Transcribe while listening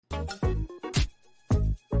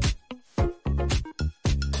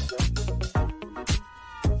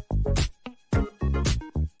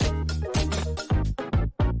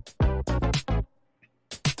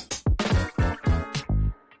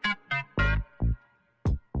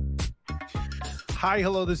Hi,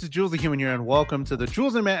 hello, this is Jules the Human here, and welcome to the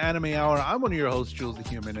Jules and Matt Anime Hour. I'm one of your hosts, Jules the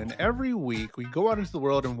Human, and every week we go out into the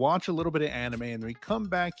world and watch a little bit of anime, and we come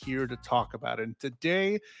back here to talk about it. And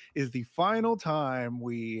today is the final time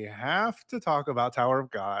we have to talk about Tower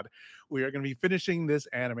of God. We are going to be finishing this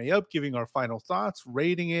anime up, giving our final thoughts,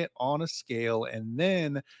 rating it on a scale, and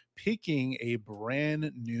then picking a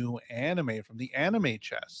brand new anime from the anime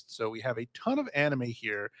chest. So we have a ton of anime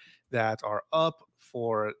here that are up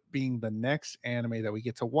for being the next anime that we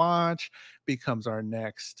get to watch, becomes our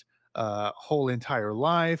next whole entire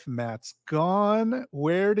life. Matt's gone.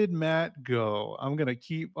 Where did Matt go? I'm gonna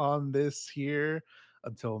keep on this here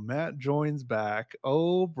until Matt joins back.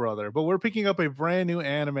 Oh brother. But we're picking up a brand new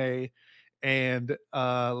anime, and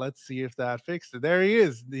let's see if that fixed it. There he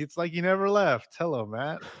is. It's like he never left. Hello,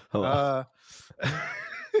 Matt. Hello. uh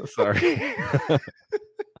Sorry.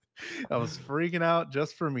 I was freaking out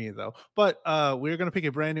just for me though. But we're gonna pick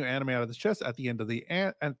a brand new anime out of this chest at the end of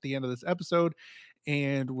this episode,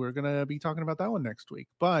 and we're gonna be talking about that one next week.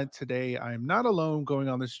 But today I'm not alone going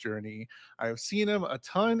on this journey. I have seen him a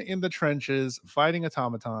ton in the trenches, fighting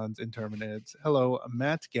automatons and terminids. Hello,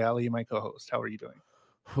 Matt Galley, my co-host. How are you doing?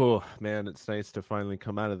 Oh man, it's nice to finally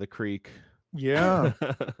come out of the creek. Yeah,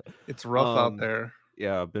 it's rough out um, there.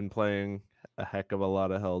 yeah, I've been playing a heck of a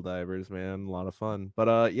lot of Helldivers, man. A lot of fun.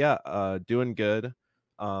 But doing good.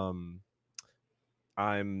 Um,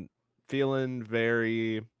 I'm feeling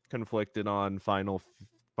very conflicted on final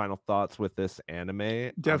thoughts with this anime. I'm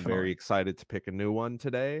very Definitely. excited to pick a new one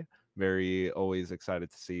today. Very always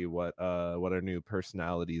excited to see what our new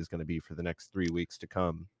personality is going to be for the next 3 weeks to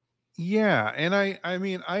come. Yeah, and I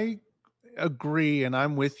mean I agree, and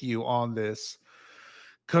I'm with you on this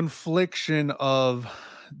confliction of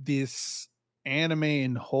this anime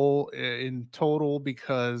in total,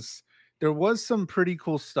 because there was some pretty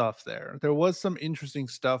cool stuff there. There was some interesting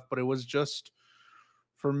stuff, but it was just,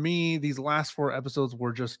 for me, these last four episodes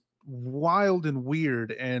were just wild and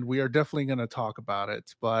weird, and we are definitely going to talk about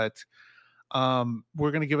it. But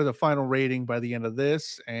we're going to give it a final rating by the end of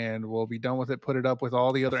this, and we'll be done with it, put it up with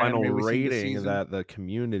all the A other final anime we've seen this rating season. that the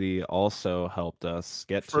community also helped us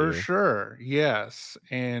get For to. sure. Yes.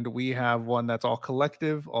 And we have one that's all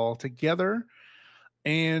collective, all together.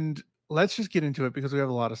 And let's just get into it because we have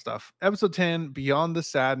a lot of stuff. Episode 10, Beyond the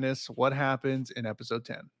Sadness. What happens in episode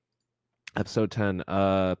 10? Episode 10.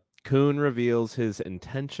 Kun reveals his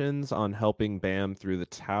intentions on helping Bam through the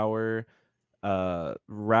tower.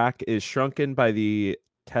 Rack is shrunken by the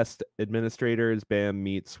test administrators. Bam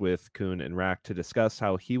meets with Kun and Rack to discuss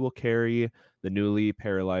how he will carry the newly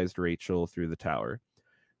paralyzed Rachel through the tower.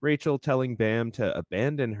 Rachel telling Bam to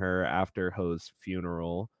abandon her after Ho's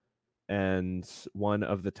funeral, and one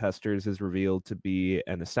of the testers is revealed to be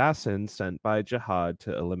an assassin sent by Jihad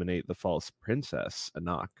to eliminate the false princess,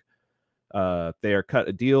 Anak. They are cut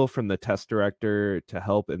a deal from the test director to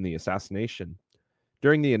help in the assassination.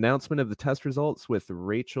 During the announcement of the test results, with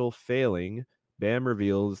Rachel failing, Bam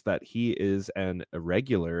reveals that he is an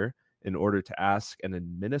irregular in order to ask an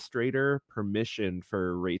administrator permission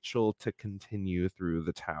for Rachel to continue through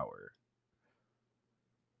the tower.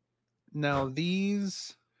 Now,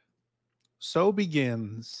 so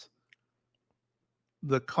begins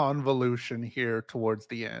the convolution here towards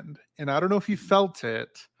the end. And I don't know if you felt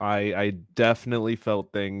it. I definitely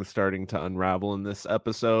felt things starting to unravel in this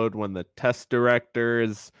episode when the test director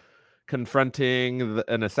is confronting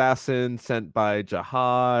an assassin sent by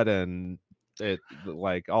Jihad, and it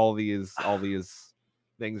like all these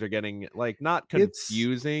things are getting like not It's,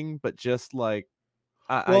 confusing, but just like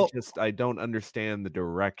well, I don't understand the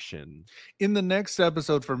direction. in the next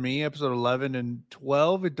episode for me, episode 11 and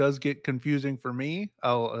 12, it does get confusing for me.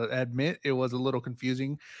 I'll admit it was a little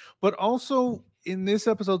confusing. But also, in this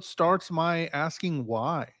episode starts my asking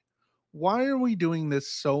why. Why are we doing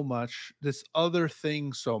this so much, this other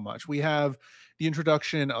thing so much? We have the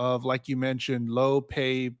introduction of, like you mentioned,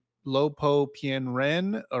 Lopo Pien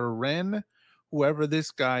Ren, or Ren, whoever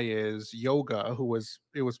this guy is, Yoga, who was,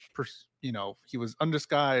 he was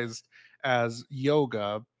undisguised as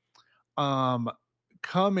Yoga, um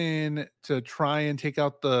come in to try and take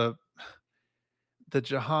out the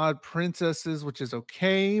Jihad princesses, which is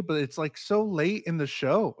okay, but it's like so late in the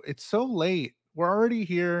show. It's so late. We're already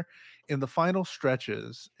here in the final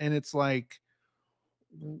stretches, and it's like,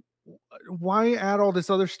 why add all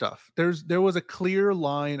this other stuff? There was a clear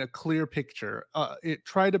line, a clear picture. It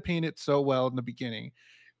tried to paint it so well in the beginning.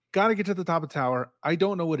 Got to get to the top of the tower. I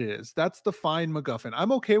don't know what it is. That's the fine MacGuffin.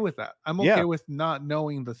 I'm okay with that. I'm okay Yeah, with not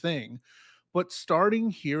knowing the thing. But starting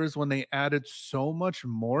here is when they added so much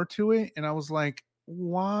more to it. And I was like,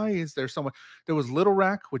 why is there so much? There was Little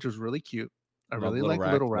Rack, which was really cute. I love really Little like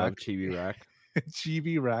Rack, Little love Rack. Chibi Rack.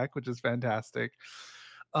 Chibi Rack, which is fantastic.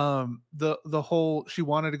 The whole she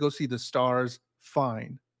wanted to go see the stars,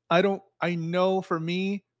 fine. I know for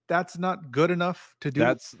me that's not good enough to do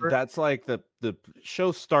That's like the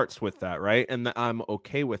show starts with that, right? And I'm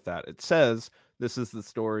okay with that. It says this is the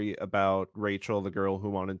story about Rachel, the girl who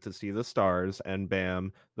wanted to see the stars, and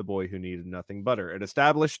Bam, the boy who needed nothing but her. It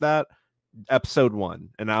established that episode 1,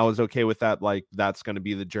 and I was okay with that. Like, that's going to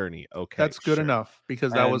be the journey. Okay, That's good sure. enough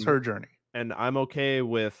because that was And her journey. I'm okay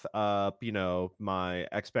with my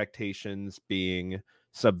expectations being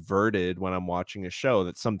subverted when I'm watching a show.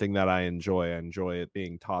 That's something that I enjoy. I enjoy it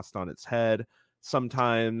being tossed on its head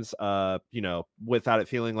sometimes, without it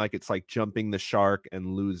feeling like it's like jumping the shark and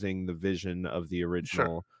losing the vision of the Sure.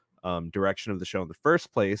 original direction of the show in the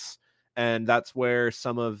first place. And that's where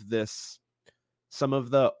some of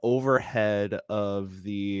the overhead of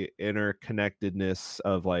the interconnectedness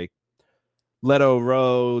of like Leto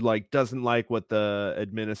Rowe like doesn't like what the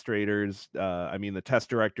administrators, the test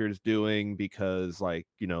director is doing, because like,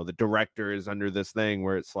 the director is under this thing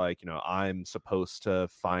where it's like, I'm supposed to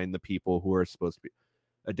find the people who are supposed to be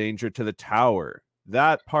a danger to the tower.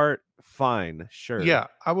 That part, fine, sure. Yeah,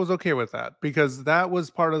 I was okay with that because that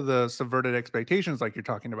was part of the subverted expectations like you're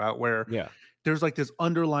talking about where Yeah, there's like this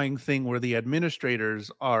underlying thing where the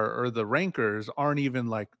administrators are or the rankers aren't even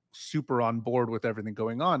like super on board with everything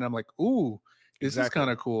going on. And I'm like, ooh, this is kind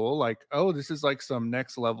exactly. of cool. Like, oh, this is like some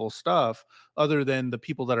next level stuff other than the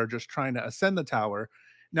people that are just trying to ascend the tower.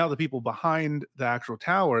 Now the people behind the actual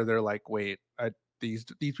tower, they're like, wait, these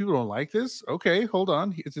people don't like this. Okay, hold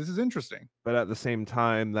on, this is interesting. But at the same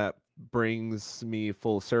time, that brings me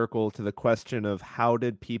full circle to the question of how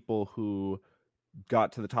did people who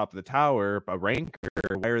got to the top of the tower, a ranker,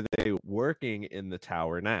 why are they working in the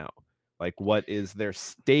tower now? Like, what is their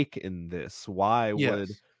stake in this? Why would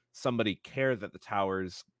Yes. somebody care that the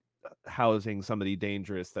tower's housing somebody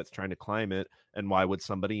dangerous that's trying to climb it? And why would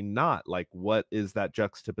somebody not? Like, what is that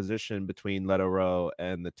juxtaposition between Leto Rowe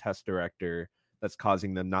and the test director that's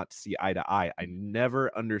causing them not to see eye to eye? I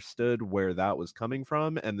never understood where that was coming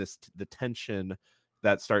from. And the tension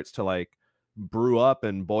that starts to like brew up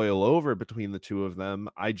and boil over between the two of them,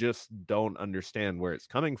 I just don't understand where it's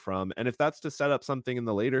coming from. And if that's to set up something in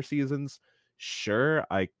the later seasons, sure,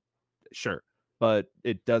 sure, but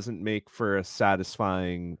it doesn't make for a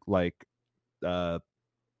satisfying like uh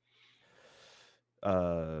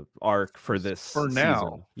arc for this For season.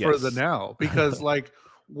 now, for the Yes. now, because like,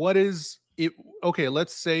 what is it? Okay,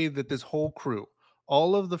 let's say that this whole crew,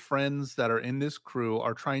 all of the friends that are in this crew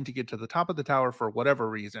are trying to get to the top of the tower for whatever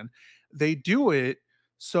reason. They do it.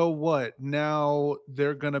 So what? Now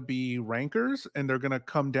they're going to be rankers and they're going to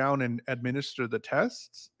come down and administer the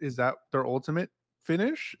tests. Is that their ultimate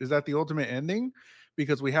finish? Is that the ultimate ending?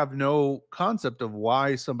 Because we have no concept of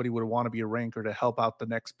why somebody would want to be a ranker to help out the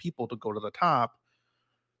next people to go to the top.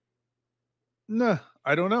 Nah,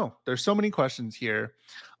 I don't know. There's so many questions here.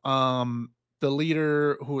 The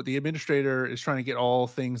administrator is trying to get all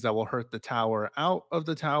things that will hurt the tower out of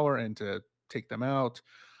the tower and to take them out.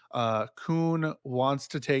 Kuhn wants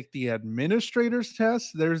to take the administrator's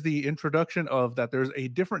test. There's the introduction of that there's a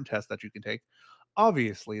different test that you can take.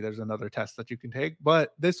 Obviously, there's another test that you can take,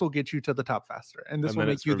 but this will get you to the top faster, and this And will then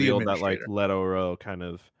make it's you the revealed that like administrator. Leto Rowe kind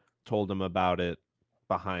of told him about it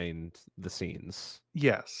behind the scenes.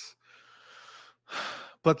 Yes.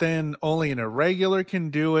 But then only an irregular can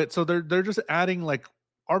do it. So they're just adding like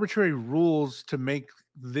arbitrary rules to make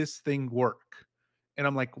this thing work. And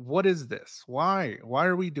I'm like, what is this? Why? Why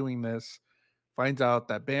are we doing this? Finds out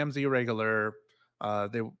that Bam's irregular.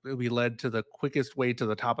 They'll be led to the quickest way to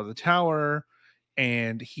the top of the tower,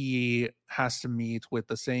 and he has to meet with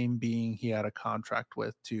the same being he had a contract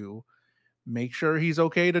with to make sure he's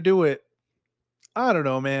okay to do it. I don't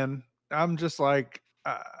know, man. I'm just like,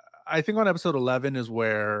 I think on episode 11 is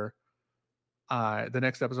where the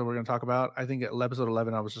next episode we're going to talk about. I think at episode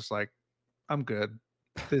 11, I was just like, I'm good.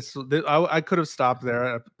 I could have stopped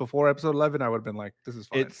there before episode 11. I would have been like, this is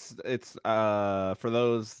fine. It's for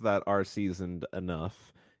those that are seasoned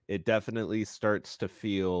enough, it definitely starts to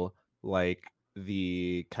feel like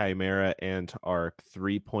the Chimera Ant arc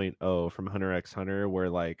 3.0 from Hunter x Hunter, where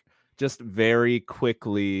like just very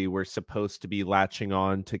quickly we're supposed to be latching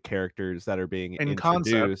on to characters that are being And introduced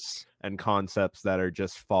concepts. and concepts that are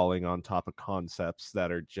just falling on top of concepts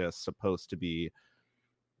that are just supposed to be,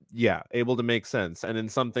 yeah, able to make sense. And in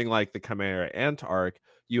something like the Chimera Ant arc,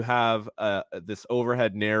 you have this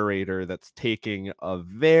overhead narrator that's taking a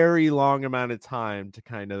very long amount of time to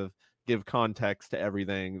kind of give context to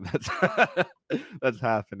everything that's that's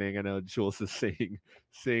happening. I know Jules is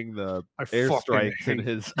seeing the I fucking airstrikes in hate.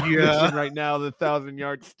 his Yeah, vision right now, the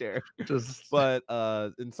 1,000-yard stare. just But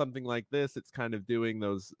in something like this, it's kind of doing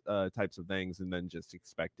those types of things and then just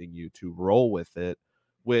expecting you to roll with it,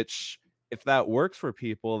 which if that works for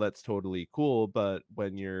people, that's totally cool. But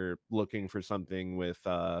when you're looking for something with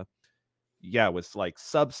with like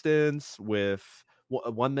substance, with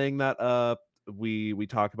one thing that we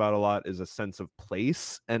talk about a lot is a sense of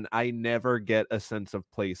place, and I never get a sense of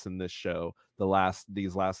place in this show.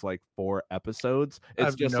 These last like 4 episodes, I it's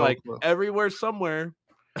have just no like clue. everywhere somewhere.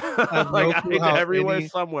 I have Like no clue how everywhere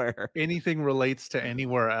somewhere. anything relates to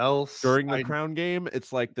anywhere else. During the crown game,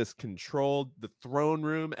 it's like this controlled, the throne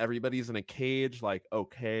room, everybody's in a cage, like,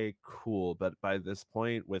 okay, cool. But by this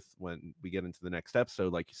point, when we get into the next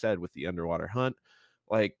episode, like you said, with the underwater hunt,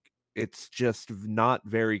 like it's just not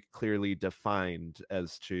very clearly defined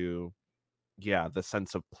as to the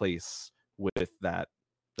sense of place with that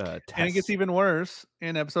And it gets test. even worse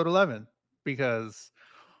in episode 11 because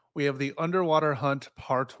we have the underwater hunt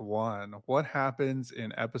part 1. What happens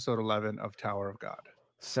in episode 11 of Tower of God?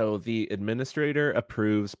 So the administrator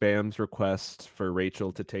approves Bam's request for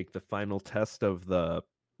Rachel to take the final test of the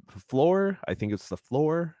floor. I think it's the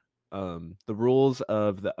floor. The rules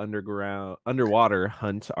of the underwater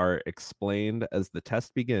hunt are explained as the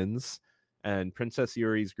test begins, and Princess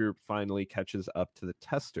Yuri's group finally catches up to the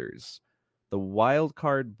testers. The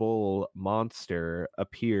wildcard bull monster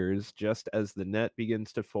appears just as the net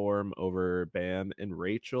begins to form over Bam and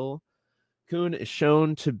Rachel. Kun is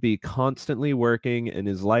shown to be constantly working in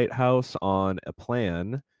his lighthouse on a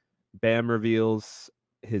plan. Bam reveals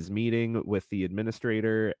his meeting with the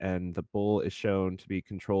administrator, and the bull is shown to be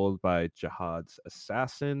controlled by Jihad's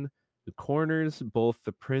assassin, who corners both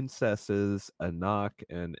the princesses Anak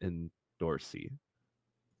and Endorsi.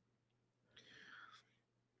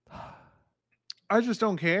 I just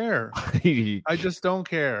don't care. I just don't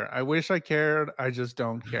care. I wish I cared. I just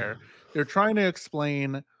don't care. They're trying to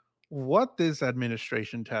explain what this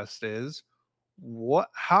administration test is.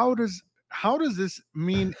 How does this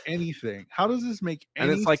mean anything? How does this make And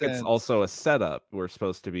any it's like it's sense? also a setup. We're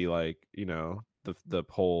supposed to be like, the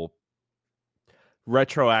whole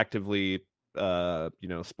retroactively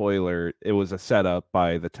spoiler, it was a setup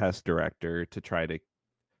by the test director to try to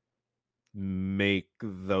make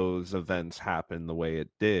those events happen the way it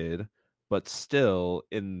did, but still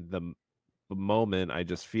in the moment I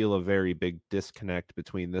just feel a very big disconnect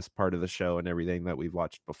between this part of the show and everything that we've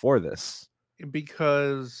watched before this.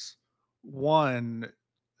 Because one,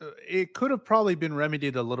 it could have probably been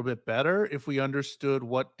remedied a little bit better if we understood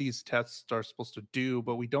what these tests are supposed to do,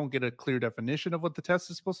 but we don't get a clear definition of what the test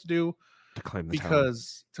is supposed to do To climb the tower.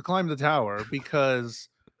 because to climb the tower because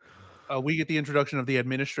we get the introduction of the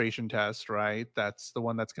administration test, right? That's the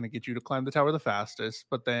one that's going to get you to climb the tower the fastest.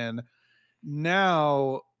 But then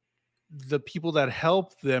now the people that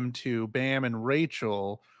help them to Bam and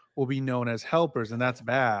Rachel will be known as helpers, and that's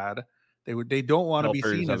bad. They don't want to be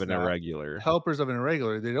Helpers seen of as an that. irregular. Helpers of an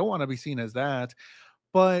irregular. They don't want to be seen as that.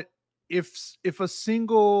 But if a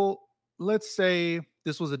single, let's say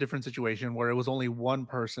this was a different situation where it was only one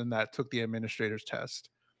person that took the administrator's test.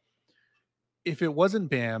 If it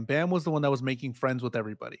wasn't Bam, Bam was the one that was making friends with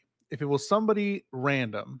everybody. If it was somebody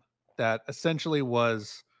random that essentially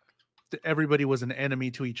was everybody was an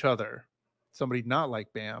enemy to each other, somebody not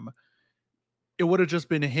like Bam, it would have just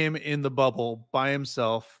been him in the bubble by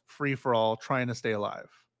himself, free for all, trying to stay alive.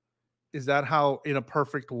 Is that how, in a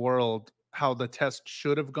perfect world, how the test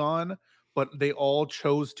should have gone? But they all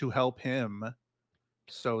chose to help him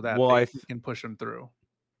so that they can push him through.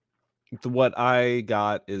 What I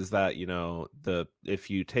got is that if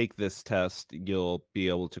you take this test, you'll be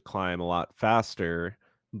able to climb a lot faster,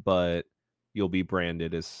 but you'll be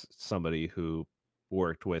branded as somebody who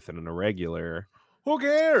worked with an irregular. Who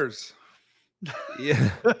cares?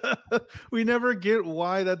 Yeah. We never get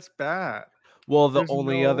why that's bad. Well, the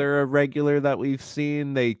only other irregular that we've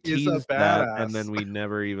seen, they teased that, and then we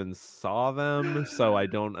never even saw them. So I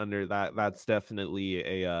don't that's definitely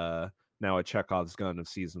now a Chekhov's gun of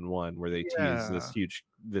season 1, where they tease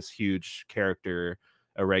this huge character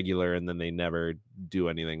irregular, and then they never do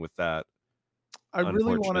anything with that. I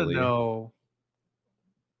really want to know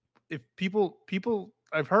if people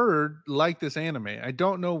I've heard like this anime. I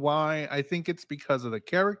don't know why. I think it's because of the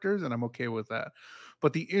characters, and I'm okay with that.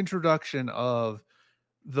 But the introduction of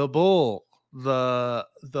the bull, the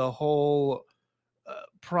whole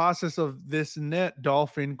process of this net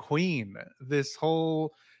dolphin queen, this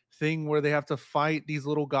whole thing where they have to fight these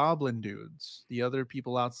little goblin dudes, the other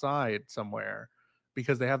people outside somewhere,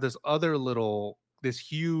 because they have this other little this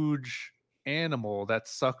huge animal that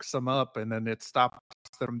sucks them up, and then it stops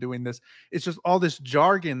them from doing this. It's just all this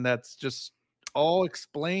jargon that's just all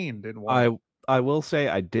explained in one. I will say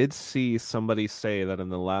I did see somebody say that in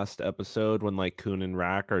the last episode when like Kun and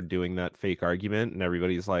Rak are doing that fake argument and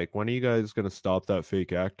everybody's like, when are you guys gonna stop that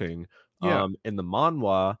fake acting? Yeah. In the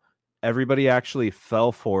manhwa, everybody actually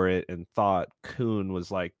fell for it and thought Kun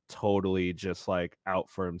was like totally just like out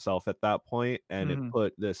for himself at that point, and it Mhm.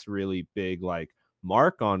 put this really big like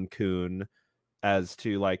mark on Kun as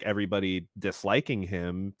to like everybody disliking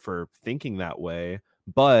him for thinking that way,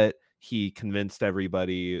 but he convinced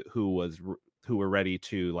everybody who were ready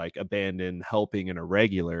to like abandon helping an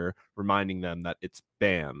irregular, reminding them that it's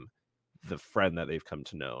Bam, the friend that they've come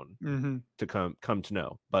to know Mhm. to come to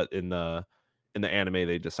know. But in the anime,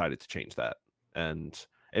 they decided to change that, and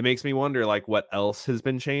it makes me wonder like what else has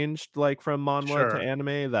been changed like from manhwa to Sure.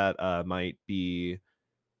 anime that might be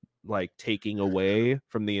like taking away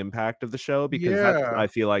from the impact of the show, because that's Yeah. I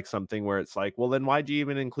feel like something where it's like, well, then why'd you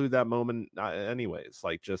even include that moment anyways?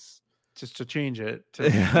 Like just Just to change it to be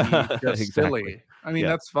just exactly. silly. I mean, Yeah.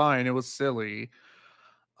 that's fine. It was silly.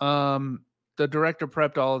 Um, the director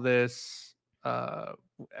prepped all of this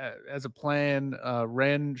as a plan.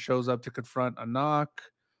 Ren shows up to confront Anak.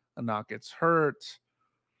 Anak gets hurt.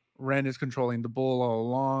 Ren is controlling the bull all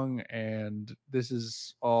along, and this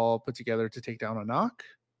is all put together to take down Anak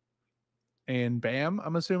and Bam,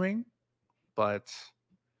 I'm assuming. But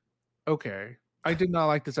okay. I did not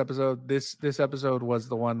like this episode. This episode was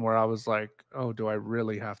the one where I was like, "Oh, do I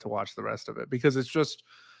really have to watch the rest of it?" Because it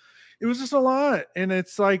was just a lot, and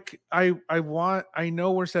it's like I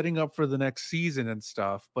know we're setting up for the next season and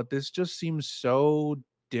stuff, but this just seems so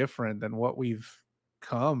different than what we've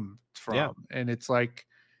come Yeah. from, and it's like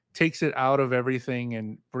takes it out of everything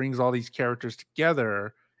and brings all these characters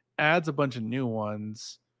together, adds a bunch of new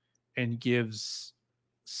ones, and gives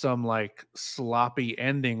some like sloppy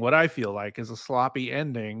ending. What I feel like is a sloppy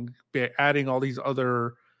ending, adding all these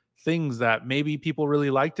other things that maybe people really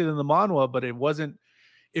liked it in the manhwa, but it wasn't.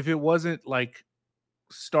 If it wasn't like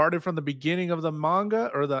started from the beginning of the manga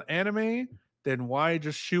or the anime, then why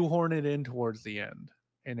just shoehorn it in towards the end?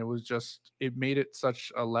 And it was just it made it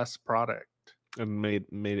such a less product. And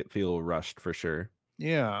made it feel rushed for sure.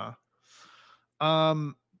 Yeah.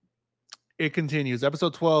 Um it continues.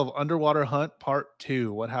 Episode 12, Underwater Hunt Part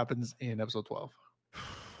 2. What happens in episode 12?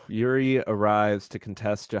 Yuri arrives to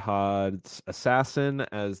contest Jihad's assassin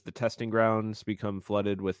as the testing grounds become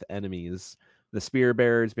flooded with enemies. The spear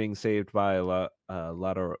bearer is being saved by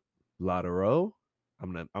Ladaro.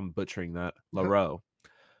 I'm butchering that. Laro.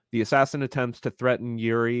 The assassin attempts to threaten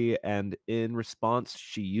Yuri, and in response,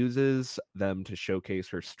 she uses them to showcase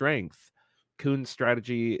her strength. Kun's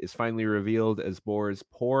strategy is finally revealed as boars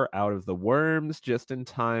pour out of the worms just in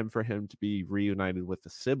time for him to be reunited with a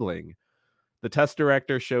sibling. The test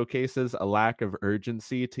director showcases a lack of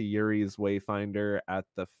urgency to Yuri's Wayfinder at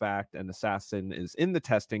the fact an assassin is in the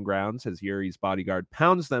testing grounds as Yuri's bodyguard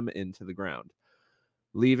pounds them into the ground,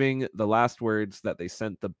 leaving the last words that they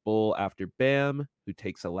sent the bull after Bam, who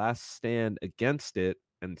takes a last stand against it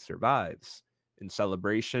and survives. In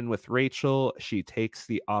celebration with Rachel, she takes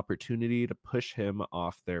the opportunity to push him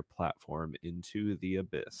off their platform into the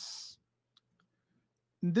abyss.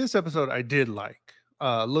 This episode I did like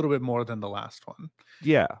a little bit more than the last one.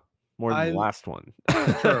 Yeah, more than the I last one.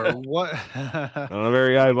 sure what On a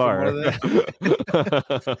very high bar.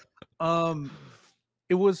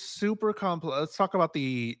 It was super complex. Let's talk about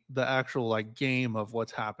the actual like game of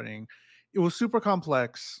what's happening. It was super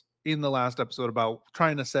complex in the last episode about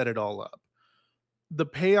trying to set it all up. The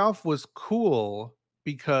payoff was cool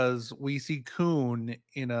because we see Kun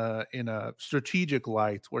in a strategic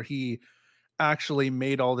light where he actually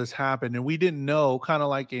made all this happen, and we didn't know, kind of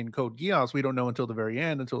like in Code Geass, we don't know until the very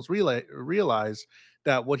end, until it's realized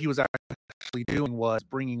that what he was actually doing was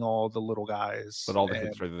bringing all the little guys. But all the And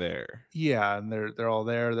hits are there. yeah, and they're all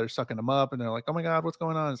there, they're sucking them up, and they're like, oh my god, what's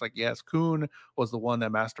going on? It's like, yes, Kun was the one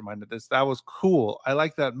that masterminded this. That was cool. I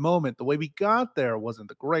like that moment. The way we got there wasn't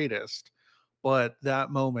the greatest, but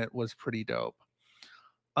that moment was pretty dope.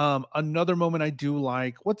 Another moment I do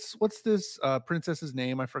like, what's this princess's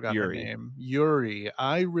name? I forgot her Yuri. name. Yuri.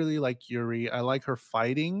 I really like Yuri. I like her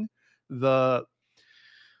fighting. The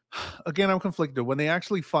again, I'm conflicted. When they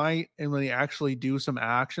actually fight and when they actually do some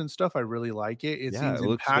action stuff, I really like it. It Yeah, seems it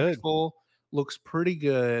looks good. impactful, looks pretty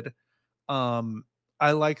good. Um,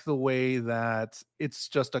 I like the way that it's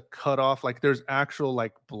just a cut off, like there's actual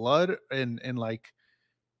like blood and like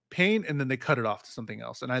paint, and then they cut it off to something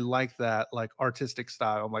else. And I like that like artistic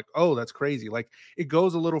style. I'm like, oh, that's crazy. Like it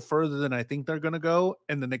goes a little further than I think they're gonna go,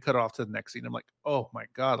 and then they cut it off to the next scene. I'm like, oh my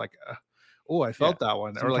god, like oh, I Yeah. felt that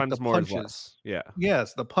one, or like the Sometimes more is punches. less. Yeah.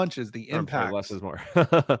 Yes, the punches, the Or I'm sorry, less impacts. is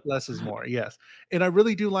more. Less is more. Yes, and I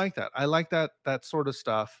really do like that. I like that sort of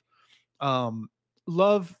stuff. Um,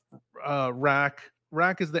 love Rack.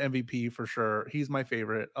 Rack is the MVP for sure. He's my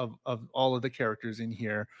favorite of all of the characters in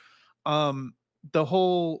here. um the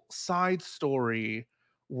whole side story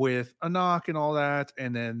with Anak and all that,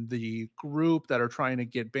 and then the group that are trying to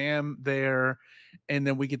get Bam there, and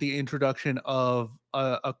then we get the introduction of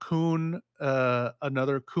a coon,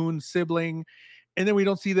 another coon sibling, and then we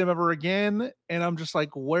don't see them ever again, and I'm just like,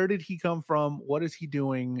 where did he come from? What is he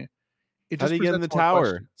doing? It How did just he get in presents the more tower?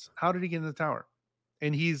 questions. How did he get in the tower?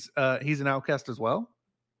 And he's an outcast as well.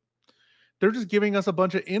 They're just giving us a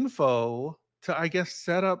bunch of info to, I guess,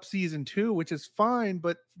 set up season 2, which is fine,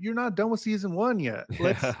 but you're not done with season 1 yet.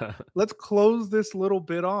 Yeah. Let's close this little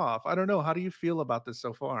bit off. I don't know. How do you feel about this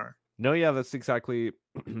so far? No, yeah, that's exactly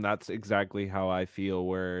that's exactly how I feel,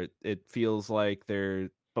 where it feels like they're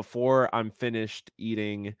before I'm finished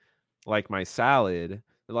eating like my salad,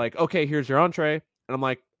 they're like, okay, here's your entree. And I'm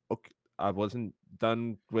like, okay, I wasn't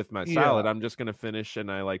done with my salad. Yeah. I'm just gonna finish,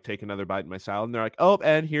 and I like take another bite in my salad, and they're like, oh,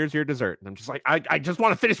 and here's your dessert. And I'm just like, I just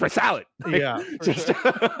want to finish my salad. Like, Yeah, for just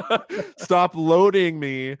sure. stop loading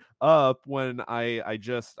me up when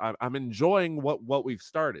I'm enjoying what we've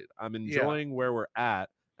started. I'm Yeah, enjoying where we're at,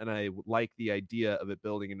 and I like the idea of it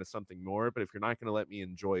building into something more. But if you're not going to let me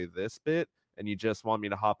enjoy this bit and you just want me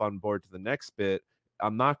to hop on board to the next bit,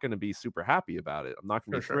 I'm not going to be super happy about it. I'm not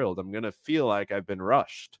going to for be sure. thrilled. I'm going to feel like I've been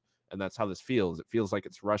rushed. And that's how this feels. It feels like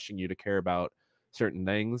it's rushing you to care about certain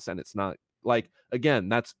things. And it's not like, again,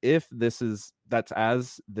 that's that's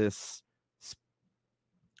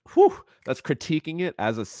critiquing it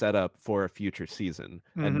as a setup for a future season,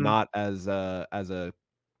 and Mhm. not as a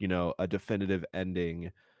a definitive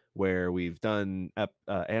ending, where we've done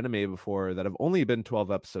anime before that have only been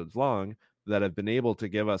 12 episodes long, that have been able to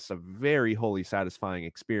give us a very wholly satisfying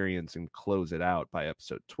experience and close it out by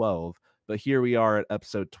episode 12. But here we are at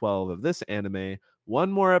episode 12 of this anime,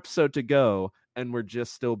 one more episode to go, and we're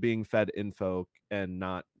just still being fed info and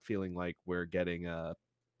not feeling like we're getting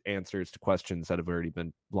answers to questions that have already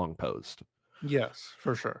been long posed. Yes,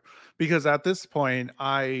 for sure. Because at this point,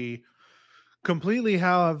 I completely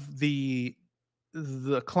have the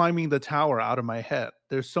climbing the tower out of my head.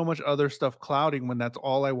 There's so much other stuff clouding when that's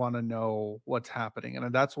all I want to know what's happening.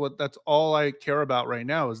 And that's all I care about right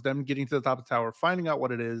now is them getting to the top of the tower, finding out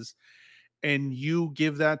what it is. And you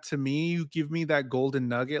give that to me, you give me that golden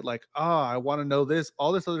nugget, like, I want to know this.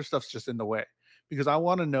 All this other stuff's just in the way because I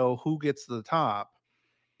want to know who gets to the top.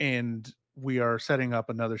 And we are setting up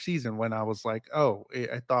another season when I was like, oh,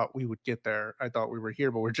 I thought we would get there. I thought we were here,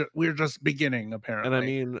 but we're just beginning And I apparently.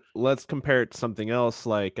 mean, let's compare it to something else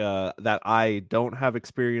like that I don't have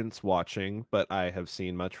experience watching, but I have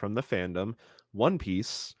seen much from the fandom. One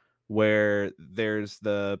Piece, where there's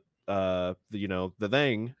the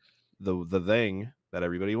thing that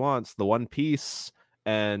everybody wants, the One Piece,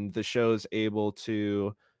 and the show's able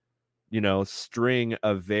to string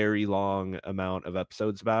a very long amount of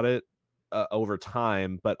episodes about it over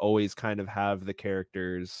time, but always kind of have the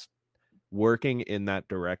characters working in that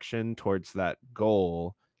direction towards that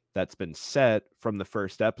goal that's been set from the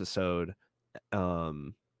first episode.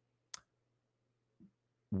 um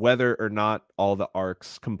Whether or not all the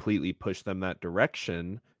arcs completely push them that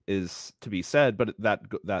direction is to be said, but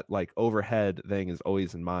that like overhead thing is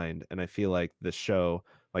always in mind. And I feel like this show,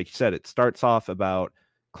 like you said, it starts off about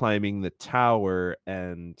climbing the tower,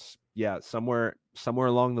 and yeah, somewhere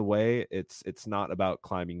along the way, it's not about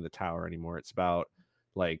climbing the tower anymore. It's about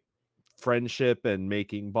like friendship and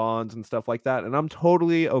making bonds and stuff like that. And I'm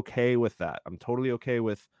totally okay with that. I'm totally okay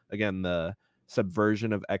with, again, the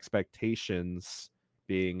subversion of expectations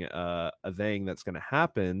being a thing that's going to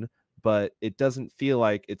happen, but it doesn't feel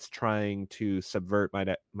like it's trying to subvert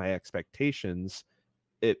my expectations.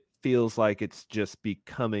 It feels like it's just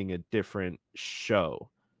becoming a different show,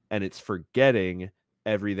 and it's forgetting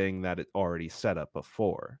everything that it already set up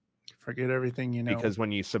before. Forget everything you know. Because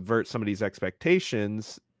when you subvert somebody's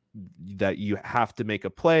expectations, that you have to make a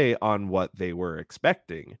play on what they were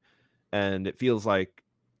expecting, and it feels like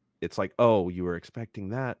it's like, oh, you were expecting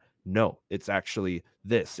that. No, it's actually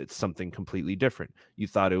this. It's something completely different. You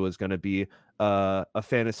thought it was going to be a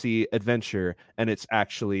fantasy adventure, and it's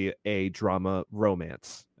actually a drama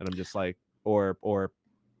romance. And I'm just like, or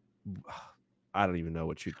I don't even know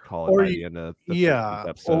what you'd call it Or by you, the end of the 15th yeah,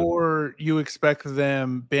 episode. or you expect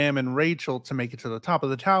them, Bam and Rachel, to make it to the top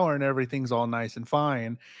of the tower and everything's all nice and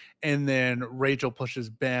fine, and then Rachel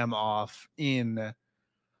pushes Bam off in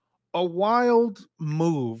a wild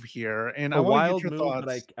move here, and I A want to get wild your move, but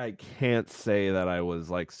thoughts. I can't say that I was,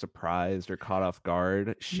 like, surprised or caught off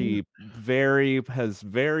guard. Mm, She has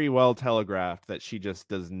very well telegraphed that she just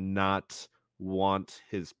does not want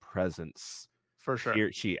his presence. for sure.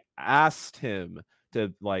 Here she asked him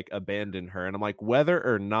to, like, abandon her, and I'm like, whether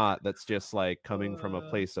or not that's just, like, coming from a Uh,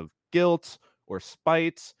 place of guilt or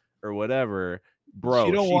spite or whatever, she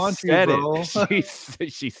bro, don't she want you, said it. bro.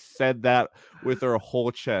 She said that with her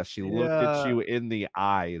whole chest. She looked at Yeah, you in the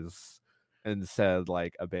eyes and said,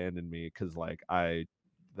 like, "Abandon me, because like,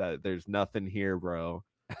 that there's nothing here, bro."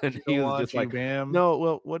 And she he don't was want just you, like, Bam. "No,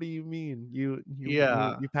 well, what do you mean?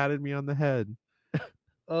 Yeah. You patted me on the head."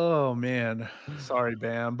 Oh man, sorry,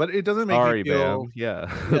 Bam, but it doesn't make you Sorry, feel. Bam. Yeah,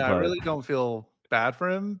 Yeah, I but really don't feel bad for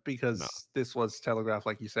him no. because this was telegraphed,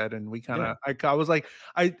 like you said, and we Yeah. kinda I was like,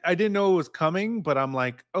 I didn't know it was coming, but I'm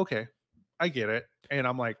like, "Okay, I get it." And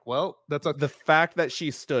I'm like, "Well, that's a." The fact that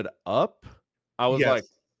she stood up, I was Yes, like,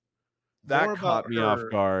 more that about caught me off her.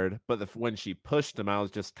 guard, but when she pushed him, I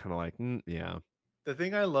was just kinda like, "Mm, yeah." The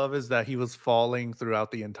thing I love is that he was falling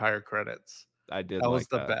throughout the entire credits. I did That was like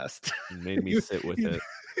the that. best. It made me He sit with he it.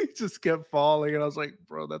 he just kept falling, and I was like,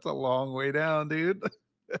 "Bro, that's a long way down, dude."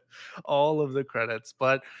 All of the credits,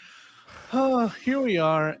 but here we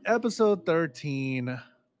are, episode 13,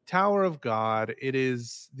 Tower of God. It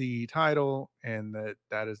is the title, and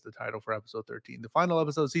that is the title for episode 13. The final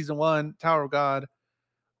episode, season 1, Tower of God.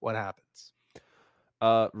 What happens?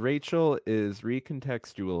 Rachel is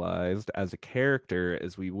recontextualized as a character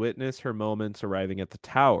as we witness her moments arriving at the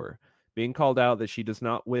tower. Being called out that she does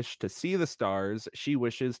not wish to see the stars, she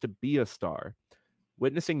wishes to be a star.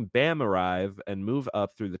 Witnessing Bam arrive and move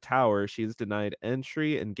up through the tower, she is denied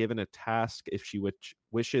entry and given a task if she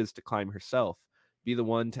wishes to climb herself, be the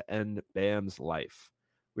one to end Bam's life.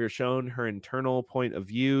 We are shown her internal point of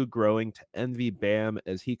view growing to envy Bam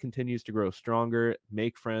as he continues to grow stronger,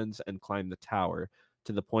 make friends, and climb the tower,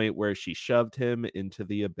 to the point where she shoved him into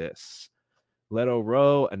the abyss. Leto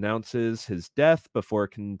Rowe announces his death before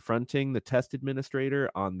confronting the test administrator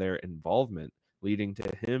on their involvement, leading to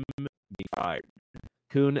him being fired.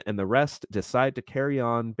 Kun and the rest decide to carry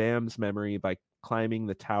on Bam's memory by climbing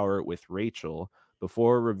the tower with Rachel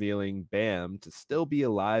before revealing Bam to still be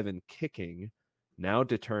alive and kicking, now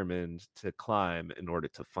determined to climb in order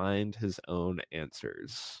to find his own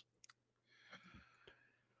answers.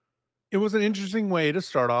 It was an interesting way to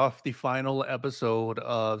start off the final episode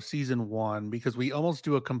of season 1 because we almost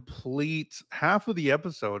do a complete half of the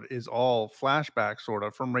episode is all flashback sort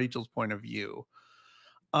of from Rachel's point of view.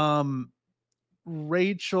 Um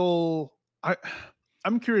Rachel,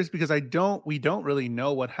 I'm curious because we don't really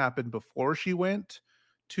know what happened before she went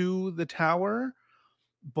to the tower,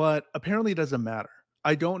 but apparently it doesn't matter.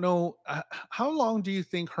 I don't know how long do you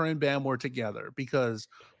think her and Bam were together? Because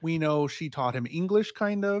we know she taught him English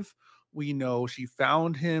kind of. We know she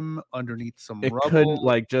found him underneath some It couldn't, rubble.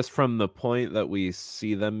 like, just from the point that we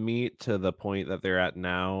see them meet to the point that they're at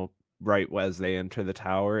now, right as they enter the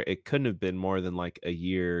tower, it couldn't have been more than like a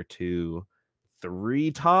year to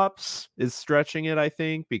 3 tops is stretching it, I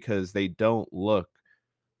think, because they don't look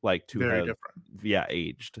like to Very have, different. yeah,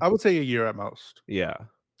 aged. I would say a year at most. Yeah.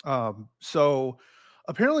 So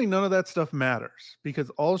apparently none of that stuff matters because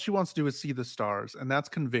all she wants to do is see the stars, and that's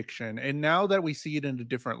conviction. And now that we see it in a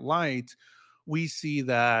different light, we see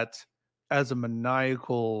that as a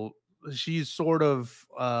maniacal, she's sort of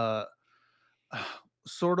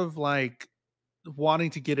like wanting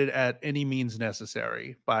to get it at any means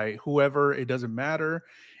necessary by whoever, it doesn't matter.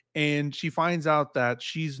 And she finds out that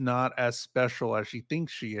she's not as special as she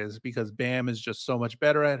thinks she is because Bam is just so much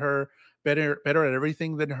better at her, better at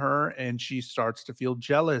everything than her, and she starts to feel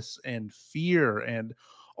jealous and fear and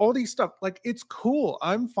all these stuff. Like it's cool.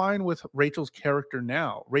 I'm fine with Rachel's character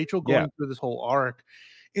now. Rachel Yeah. going through this whole arc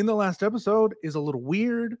in the last episode is a little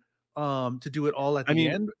weird to do it all at I the mean,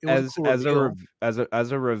 end. It was a cool reveal.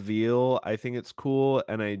 as a reveal, I think it's cool,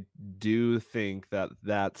 and I do think that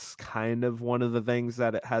that's kind of one of the things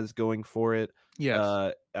that it has going for it, Yes,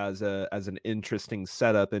 as an interesting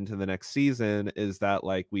setup into the next season, is that,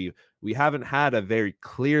 like, we haven't had a very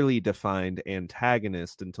clearly defined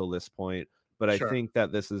antagonist until this point, but I sure. think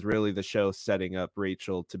that this is really the show setting up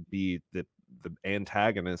Rachel to be the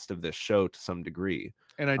antagonist of this show to some degree,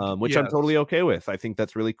 And which I'm yes, totally okay with. I think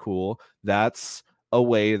that's really cool. That's a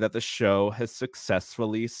way that the show has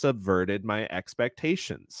successfully subverted my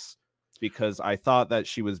expectations, because I thought that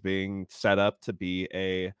she was being set up to be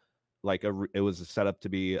it was set up to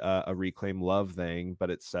be a reclaim love thing, but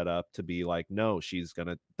it's set up to be like, no, she's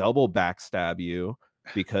gonna double backstab you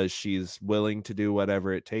because she's willing to do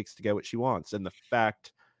whatever it takes to get what she wants. And the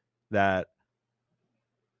fact that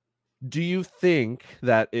Do you think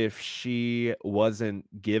that if she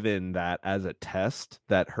wasn't given that as a test,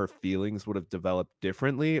 that her feelings would have developed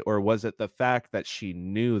differently? Or was it the fact that she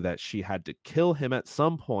knew that she had to kill him at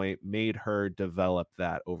some point made her develop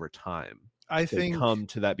that over time I to think, come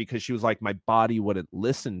to that? Because she was like, my body wouldn't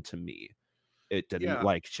listen to me. It didn't, yeah,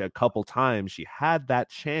 like, a couple times she had that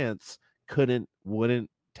chance, wouldn't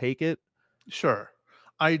take it. sure.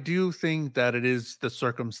 I do think that it is the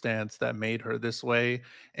circumstance that made her this way,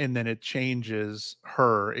 and then it changes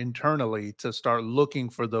her internally to start looking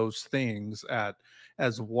for those things at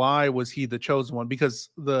as why was he the chosen one? Because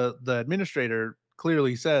the administrator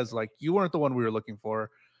clearly says like you weren't the one we were looking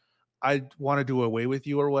for. I want to do away with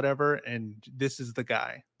you or whatever, and this is the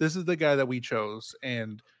guy. This is the guy that we chose,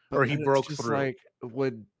 and or But he then it's broke just through. like,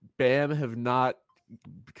 would Bam have not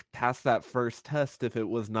passed that first test if it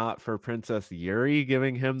was not for Princess Yuri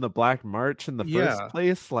giving him the Black March in the first Yeah,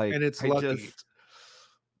 place? and Like, it's lucky.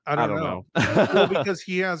 I I don't don't know. know. Well, because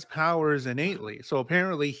he has powers innately. So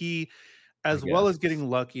apparently he, I as well guess. as getting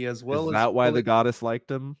lucky, as Is well as that why the pulling, goddess liked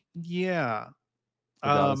him? yeah. The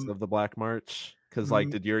goddess Um of the Black March? Because, like,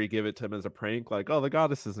 mm, did Yuri give it to him as a prank? Like, "Oh, the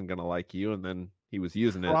goddess isn't gonna like you," and then he was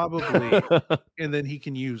using it. Probably, and then he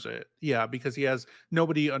can use it. Yeah, because he has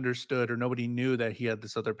nobody understood or nobody knew that he had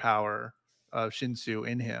this other power of Shinsu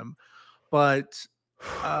in him. But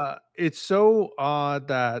it's so odd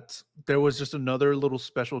that there was just another little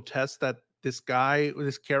special test that this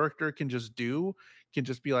character can just do, can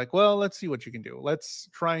just be like, well, let's see what you can do. Let's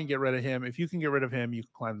try and get rid of him. If you can get rid of him, you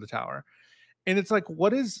can climb the tower. And it's like,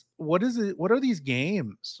 what is it? What are these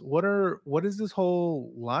games? What is this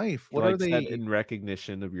whole life? He What are likes that they? in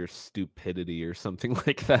recognition of your stupidity or something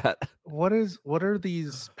like that. What are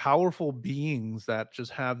these powerful beings that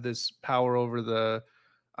just have this power over the,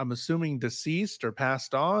 I'm assuming deceased or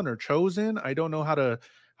passed on or chosen? I don't know how to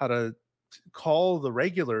call the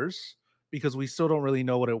regulars because we still don't really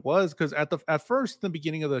know what it was, because at first the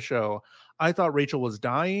beginning of the show I thought Rachel was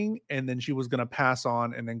dying and then she was going to pass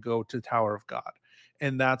on and then go to Tower of God,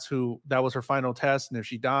 and that was her final test, and if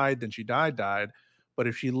she died then she died, but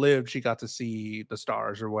if she lived she got to see the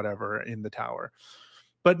stars or whatever in the tower.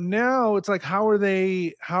 But now it's like, how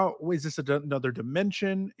is this another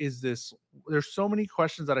dimension? Is this, there's so many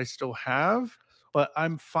questions that I still have, but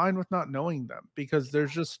I'm fine with not knowing them because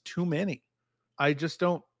there's just too many. I just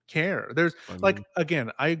don't care. There's I like, mean,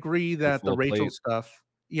 again, I agree the that the full Rachel plate. stuff,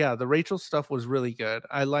 yeah, the Rachel stuff was really good.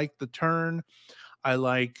 I like the turn. I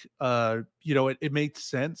like it made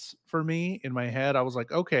sense for me in my head. I was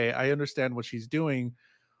like, okay, I understand what she's doing,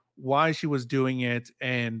 why she was doing it,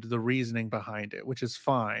 and the reasoning behind it, which is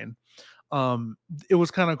fine. It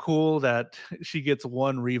was kind of cool that she gets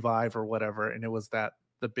one revive or whatever, and it was that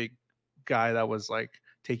the big guy that was like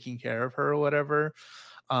taking care of her or whatever.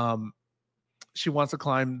 Um, she wants to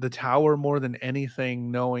climb the tower more than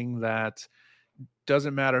anything, knowing that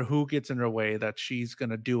doesn't matter who gets in her way, that she's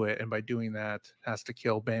gonna do it, and by doing that has to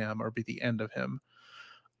kill Bam or be the end of him.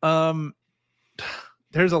 Um,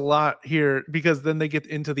 there's a lot here because then they get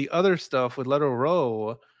into the other stuff with Leto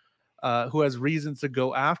Rowe, who has reasons to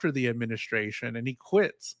go after the administration, and he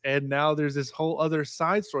quits. And now there's this whole other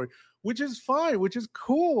side story, which is fine, which is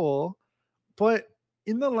cool. But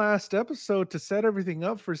in the last episode to set everything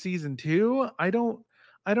up for season two, I don't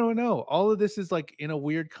know. All of this is like in a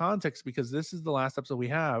weird context because this is the last episode we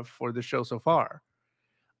have for the show so far.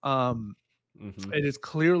 Um, Mhm. it is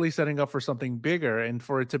clearly setting up for something bigger and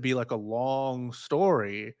for it to be like a long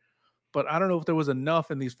story, but I don't know if there was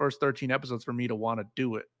enough in these first 13 episodes for me to want to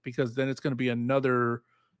do it, because then it's going to be another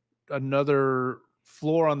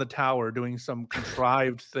floor on the tower doing some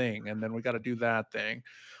contrived thing, and then we got to do that thing.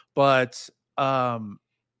 But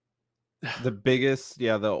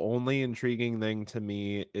The only intriguing thing to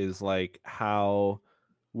me is, like, how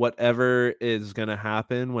whatever is gonna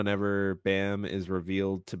happen whenever Bam is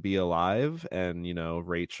revealed to be alive and,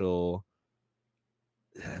 Rachel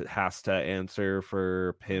has to answer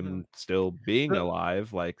for mhm. him still being The-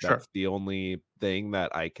 alive, like, sure. that's the only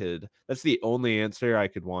answer I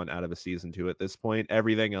could want out of a season 2 at this point.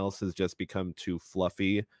 Everything else has just become too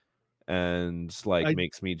fluffy and, like, I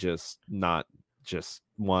makes me just not just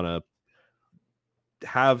wanna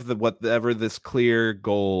have whatever this clear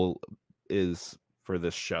goal is for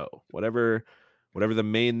this show. Whatever the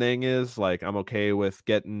main thing is, like, I'm okay with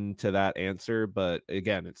getting to that answer, but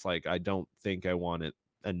again, it's like I don't think I want it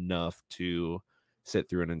enough to sit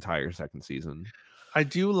through an entire second season. I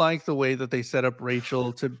do like the way that they set up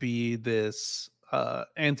Rachel to be this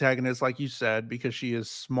antagonist, like you said, because she is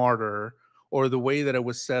smarter, or the way that it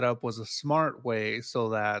was set up was a smart way so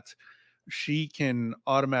that she can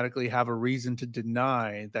automatically have a reason to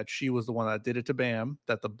deny that she was the one that did it to Bam,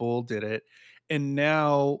 that the bull did it. And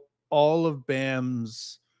now all of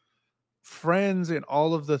Bam's friends and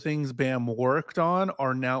all of the things Bam worked on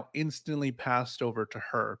are now instantly passed over to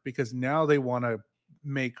her because now they want to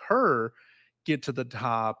make her get to the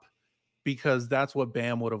top because that's what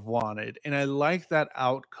Bam would have wanted. And I like that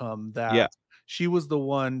outcome Yeah. that she was the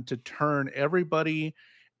one to turn everybody,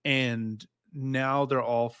 and now they're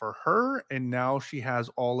all for her, and now she has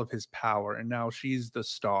all of his power, and now she's the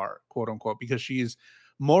star, quote unquote, because she's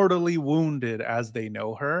mortally wounded as they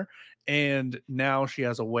know her, and now she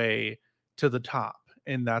has a way to the top,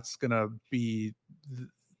 and that's gonna be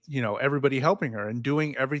everybody helping her and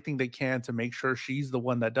doing everything they can to make sure she's the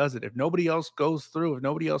one that does it. If nobody else goes through, if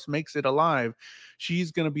nobody else makes it alive,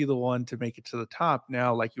 she's going to be the one to make it to the top.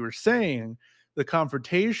 Now, like you were saying, the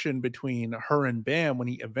confrontation between her and Bam when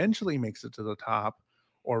he eventually makes it to the top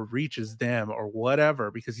or reaches them or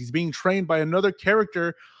whatever, because he's being trained by another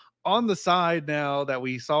character on the side now that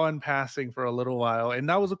we saw in passing for a little while, and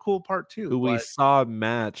that was a cool part too. Who we But saw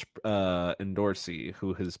match Endorsi,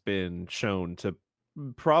 who has been shown to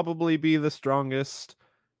probably be the strongest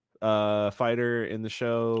fighter in the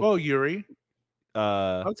show. oh, Yuri,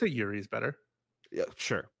 I Uh would say Yuri's better. yeah,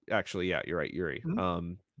 sure. Actually, yeah, you're right, Yuri. Mhm.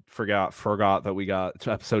 Forgot that we got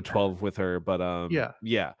to episode 12 with her, but Yeah,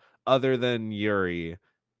 yeah, other than Yuri,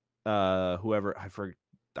 whoever I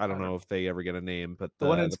I don't don't know. know if they ever get a name, but The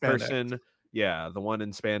one in the spandex. person, yeah, the one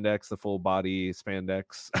in spandex, the full body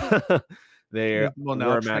spandex, they Will now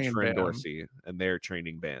were a match train for Bam. Endorsi, and they're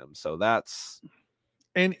training Bam, so that's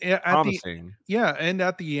And at the promising. yeah, and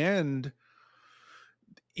at the end,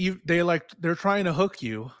 they're trying to hook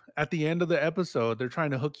you. At the end of the episode, they're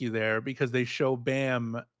trying to hook you there because they show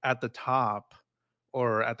Bam at the top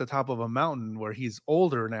or at the top of a mountain where he's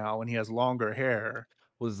older now and he has longer hair.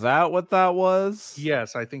 Was that what that was?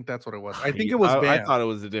 Yes, I think that's what it was. I think Yeah, it was I Bam. thought it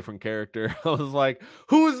was a different character. I was like,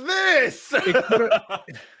 "Who's this?" It could have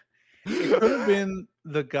it could have been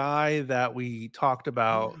the guy that we talked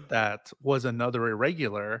about that was another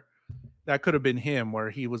irregular. That could have been him where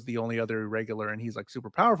he was the only other irregular and he's like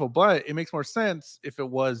super powerful, but it makes more sense if it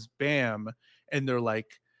was Bam and they're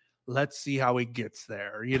like, let's see how he gets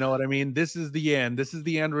there. You know what I mean? This is the end. This is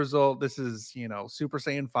the end result. This is, Super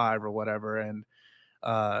Saiyan 5 or whatever. And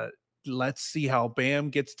uh let's see how Bam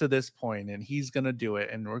gets to this point and he's gonna do it.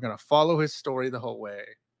 And we're gonna follow his story the whole way.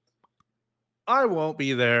 I won't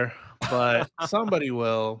be there, but somebody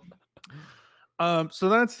will. So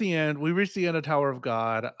that's the end. We reached the end of Tower of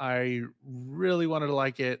God. I really wanted to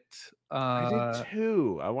like it. I did Uh,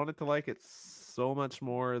 too. I wanted to like it so much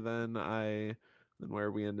more than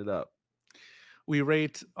where we ended up. we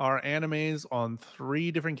rate our animes on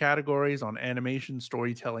 3 different categories on animation,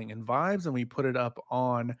 storytelling, and vibes, and we put it up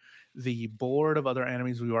on the board of other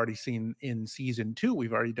animes we've already seen in season 2.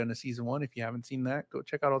 We've already done a season 1. If you haven't seen that, go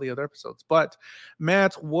check out all the other episodes. But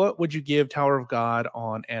Matt, what would you give Tower of God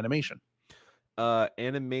on animation?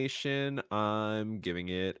 Animation, I'm giving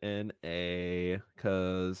it an A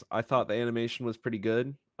because I thought the animation was pretty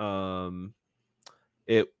good.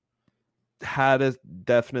 It had a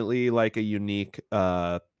definitely like a unique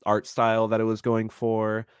art style that it was going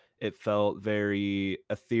for. It felt very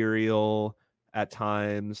ethereal at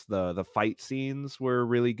times. The fight scenes were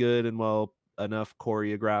really good and well enough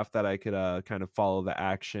choreographed that I could kind of follow the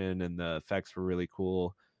action, and the effects were really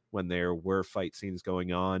cool when there were fight scenes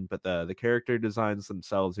going on. But the character designs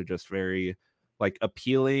themselves are just very like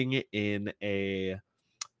appealing in a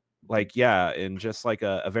like yeah in just like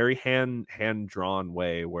a very hand drawn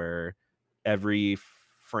way where every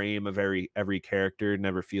frame of every character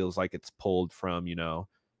never feels like it's pulled from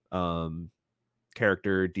um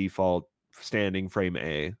character default standing frame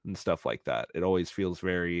A and stuff like that. It always feels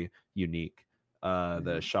very unique.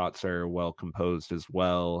 The Mhm. shots are well composed as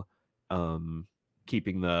well.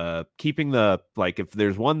 Keeping the like, if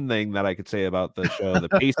there's one thing that I could say about the show, the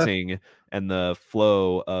pacing and the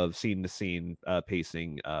flow of scene to scene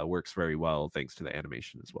pacing works very well thanks to the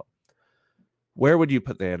animation as well. Where would you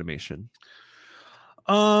put the animation?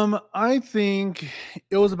 I think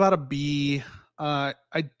it was about a B. I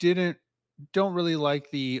don't really like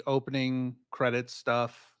the opening credits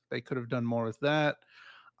stuff. They could have done more with that.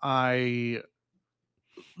 I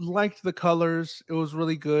liked the colors. It was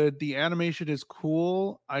really good. The animation is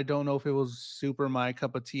cool. I don't know if it was super my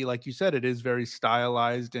cup of tea. Like you said, it is very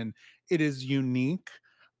stylized and it is unique,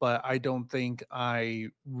 but I don't think I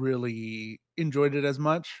really enjoyed it as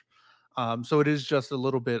much. So it is just a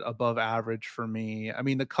little bit above average for me. I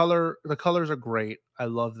mean, the colors are great. I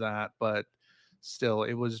love that, but still,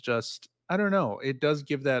 it was just I don't know. It does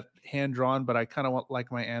give that hand drawn, but I kind of want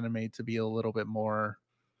like my anime to be a little bit more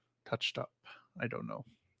touched up. I don't know.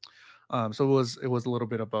 So it was a little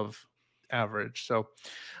bit above average. So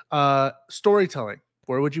storytelling.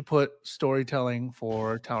 Where would you put storytelling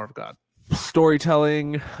for Tower of God?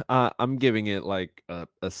 Storytelling, I'm giving it like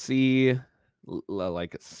a C,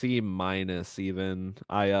 like a C minus even.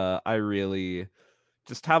 I really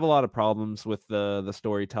just have a lot of problems with the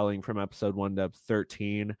storytelling from episode 1 to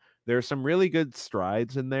 13. There's some really good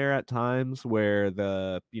strides in there at times where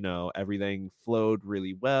everything flowed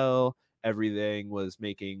really well. Everything was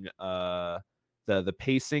making the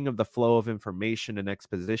pacing of the flow of information and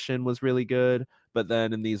exposition was really good. But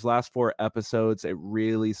then in these last 4 episodes, it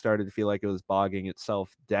really started to feel like it was bogging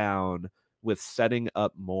itself down with setting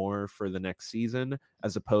up more for the next season,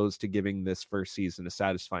 as opposed to giving this first season a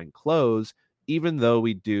satisfying close, even though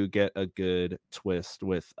we do get a good twist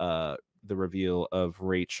with the reveal of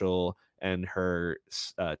Rachel and her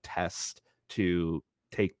test to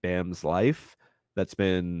take Bam's life that's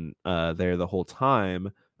been there the whole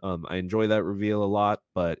time. I enjoy that reveal a lot,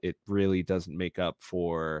 but it really doesn't make up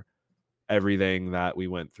for everything that we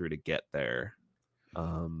went through to get there.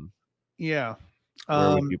 Yeah.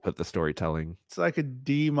 Where would you put the storytelling? It's like a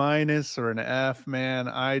D minus or an F, man.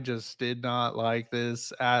 I just did not like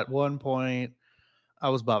this. At one point, I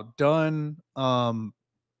was about done.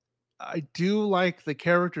 I do like the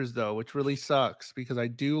characters though, which really sucks because I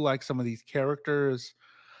do like some of these characters.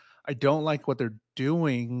 I don't like what they're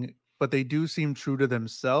doing, but they do seem true to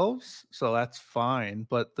themselves, so that's fine.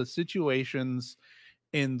 But the situations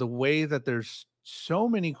in the way that there's so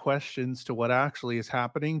many questions to what actually is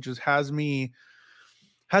happening just has me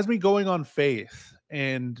going on faith,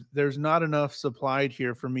 and there's not enough supplied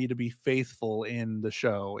here for me to be faithful in the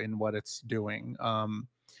show in what it's doing.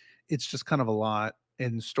 It's just kind of a lot,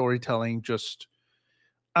 and storytelling just,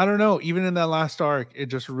 I don't know, even in that last arc it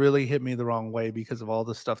just really hit me the wrong way because of all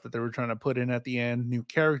the stuff that they were trying to put in at the end, new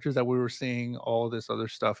characters that we were seeing, all this other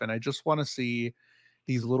stuff. And I just want to see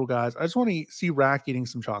these little guys. I just want to see Rack eating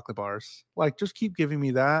some chocolate bars. Like, just keep giving me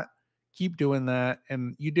that, keep doing that.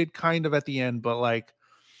 And you did kind of at the end, but like,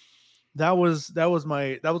 that's what I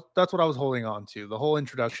was holding on to. The whole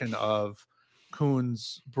introduction of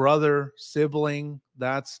Kuhn's brother, sibling,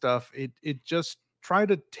 that stuff. It just tried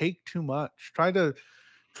to take too much. Try to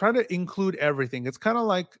include everything. It's kind of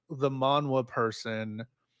like the manhwa person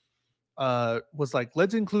was like,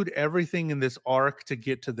 let's include everything in this arc to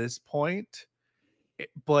get to this point.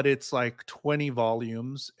 But it's like 20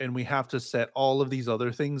 volumes, and we have to set all of these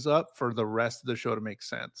other things up for the rest of the show to make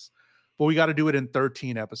sense. But we got to do it in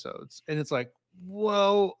 13 episodes. And it's like,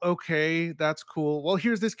 well, okay, that's cool. Well,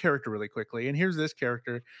 here's this character really quickly, and here's this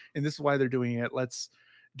character, and this is why they're doing it. Let's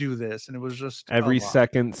do this. And it was just every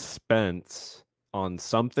second spent on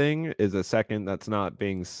something is a second that's not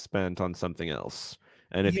being spent on something else.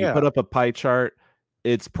 And if you put up a pie chart,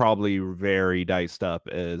 it's probably very diced up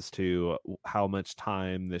as to how much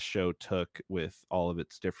time this show took with all of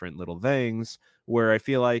its different little things, where I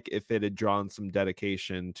feel like if it had drawn some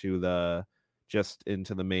dedication to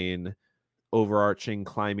into the main overarching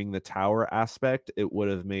climbing the tower aspect, it would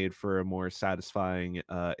have made for a more satisfying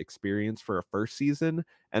experience for a first season.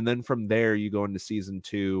 And then from there you go into season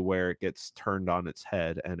 2, where it gets turned on its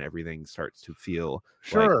head and everything starts to feel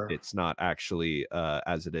like it's not actually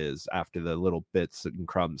as it is after the little bits and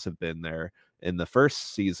crumbs have been there in the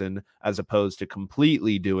first season, as opposed to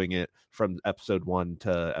completely doing it from episode 1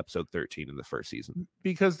 to episode 13 in the first season.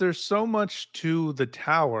 Because there's so much to the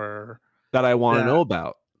tower that I want to know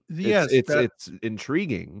about. Yes, it's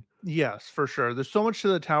intriguing. Yes, for sure. There's so much to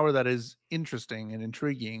the tower that is interesting and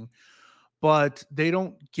intriguing, but they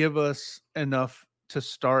don't give us enough to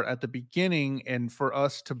start at the beginning and for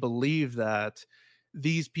us to believe that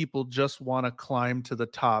these people just want to climb to the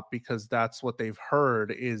top because that's what they've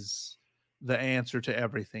heard is the answer to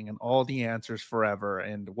everything and all the answers forever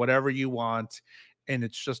and whatever you want, and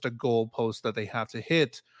it's just a goalpost that they have to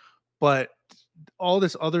hit. But all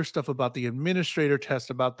this other stuff about the administrator test,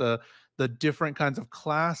 about the different kinds of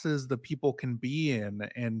classes the people can be in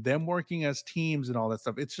and them working as teams and all that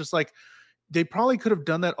stuff. It's just like they probably could have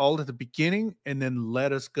done that all at the beginning and then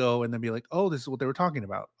let us go and then be like, oh, this is what they were talking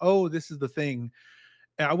about. Oh, this is the thing.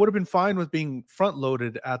 And I would have been fine with being front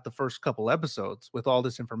loaded at the first couple episodes with all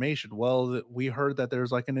this information. Well, we heard that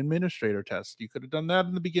there's like an administrator test. You could have done that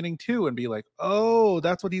in the beginning too and be like, oh,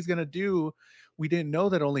 that's what he's going to do. We didn't know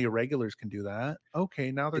that only irregulars can do that.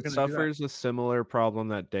 Okay, now they're going to do that. It suffers a similar problem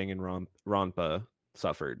that Danganronpa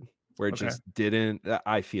suffered, where it just didn't,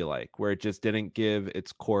 I feel like, where it just didn't give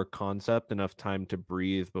its core concept enough time to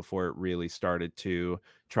breathe before it really started to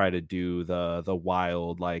try to do the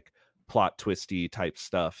wild, like, plot twisty type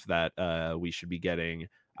stuff that we should be getting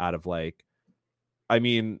out of, like, I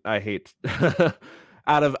mean, I hate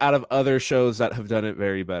out of other shows that have done it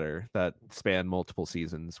very better, that span multiple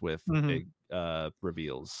seasons with Mhm. big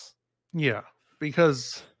reveals. Yeah,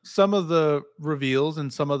 because some of the reveals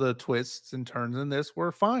and some of the twists and turns in this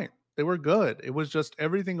were fine. They were good. It was just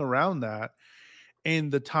everything around that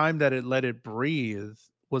and the time that it let it breathe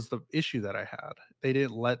was the issue that I had. They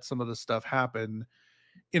didn't let some of the stuff happen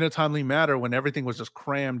in a timely manner when everything was just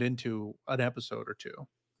crammed into an episode or two,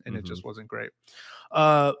 and it Hmm. just wasn't great.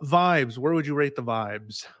 Vibes, where would you rate the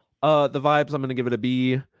vibes? The vibes, I'm gonna give it a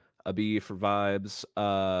B for vibes.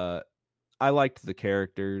 I liked the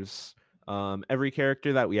characters. Every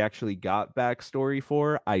character that we actually got backstory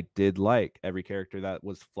for, I did like. Every character that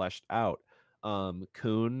was fleshed out.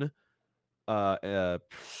 Kun, Anak,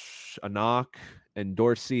 and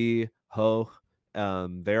Dorsey, Ho,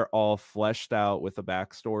 they're all fleshed out with a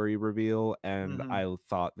backstory reveal, and Mhm. I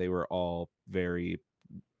thought they were all very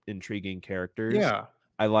intriguing characters. Yeah.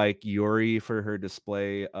 I like Yuri for her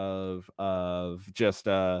display of just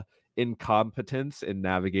incompetence in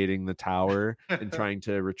navigating the tower and trying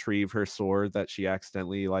to retrieve her sword that she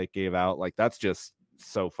accidentally like gave out. Like, that's just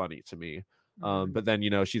so funny to me. Mhm. But then,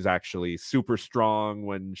 she's actually super strong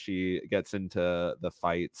when she gets into the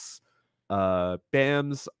fights.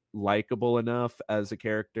 Bam's likable enough as a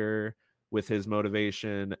character with his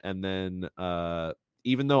motivation, and then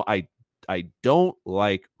even though I don't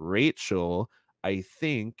like Rachel, I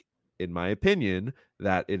think, in my opinion,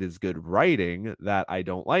 that it is good writing that I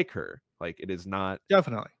don't like her. Like, it is not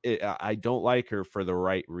Definitely. I don't like her for the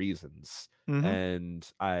right reasons, Mhm.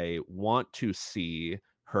 and I want to see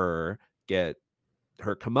her get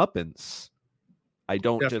her comeuppance. I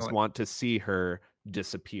don't just Definitely. want to see her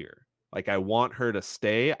disappear. Like, I want her to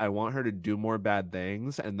stay. I want her to do more bad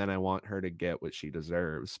things, and then I want her to get what she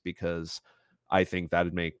deserves, because I think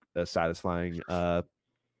that'd make a satisfying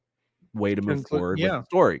way to move forward with Yeah. the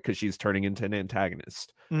story, because she's turning into an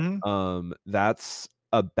antagonist. Mhm. That's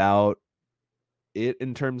about it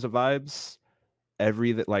in terms of vibes.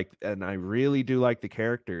 Every that like And I really do like the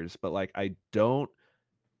characters, but like, I don't,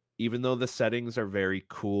 even though the settings are very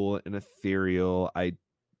cool and ethereal, I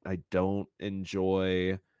don't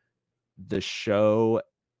enjoy the show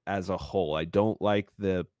as a whole. I don't like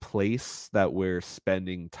the place that we're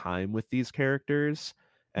spending time with these characters,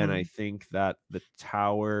 and I Mhm. think that the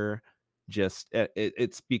tower just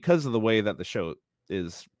it's because of the way that the show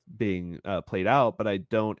is being played out, but I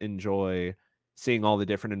don't enjoy seeing all the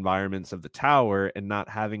different environments of the tower and not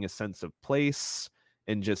having a sense of place,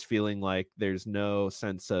 and just feeling like there's no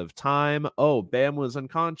sense of time. Oh, Bam was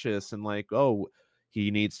unconscious, and like, oh, he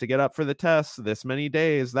needs to get up for the test this many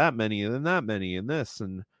days, that many, and then that many, and this,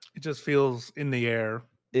 and It just feels in the air,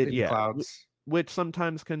 it, in the yeah, clouds. which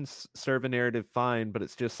sometimes can serve a narrative fine, but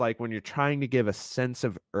it's just like, when you're trying to give a sense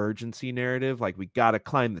of urgency narrative, like, we got to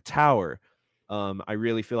climb the tower. I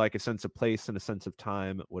really feel like a sense of place and a sense of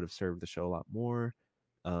time would have served the show a lot more.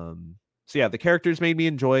 So yeah, the characters made me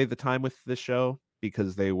enjoy the time with the show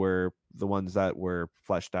because they were the ones that were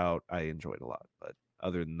fleshed out. I enjoyed a lot, but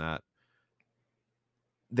other than that,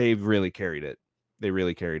 they've really carried it. They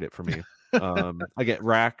really carried it for me. I get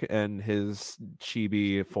Rack and his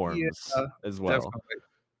chibi Yeah, forms as well. definitely.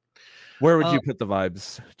 Where would Uh, you put the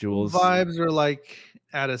vibes, Jules? Vibes are like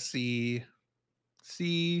at a C,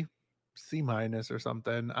 C minus or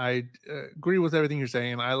something. I agree with everything you're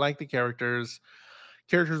saying. I like the characters.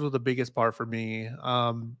 Characters were the biggest part for me.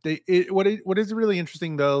 What is really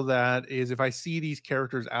interesting though that is if I see these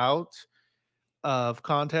characters out of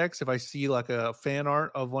context, if I see like a fan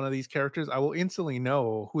art of one of these characters, I will instantly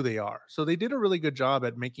know who they are. So they did a really good job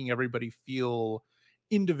at making everybody feel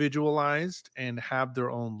individualized and have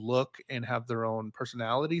their own look and have their own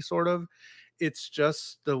personality, sort of. It's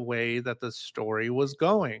just the way that the story was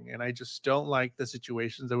going. And I just don't like the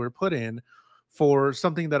situations that were put in for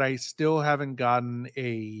something that I still haven't gotten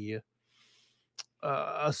a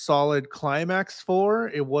solid climax for.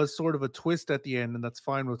 It was sort of a twist at the end, and that's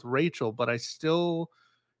fine with Rachel, but I still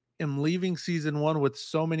am leaving season one with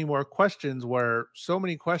so many more questions, where so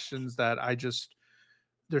many questions that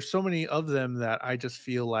there's so many of them that I just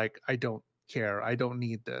feel like I don't care. I don't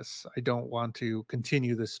need this. I don't want to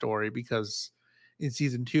continue this story because in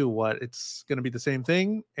season two, what it's going to be the same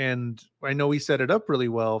thing. And I know we set it up really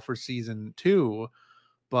well for season two,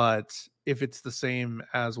 but if it's the same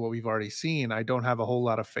as what we've already seen, I don't have a whole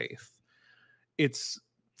lot of faith. It's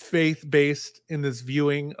faith based in this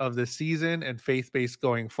viewing of this season and faith based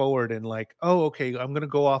going forward. And like, oh, okay, I'm going to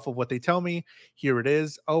go off of what they tell me. Here it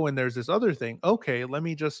is. Oh, and there's this other thing. Okay, let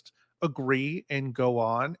me just agree and go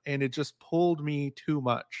on, and it just pulled me too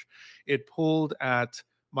much. It pulled at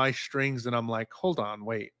my strings, and I'm like, hold on,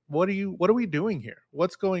 wait, what are we doing here?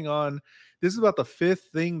 What's going on? This is about the fifth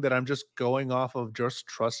thing that I'm just going off of just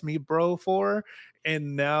trust me, bro, for.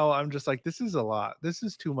 And now I'm just like, this is a lot. This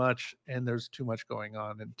is too much, and there's too much going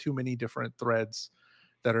on and too many different threads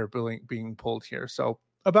that are being pulled here. So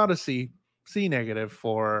about a C negative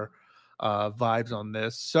for vibes on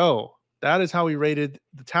this. So that is how we rated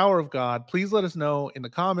the Tower of God. Please let us know in the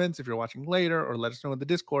comments if you're watching later, or let us know in the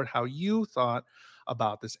Discord how you thought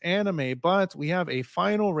about this anime. But we have a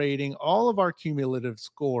final rating, all of our cumulative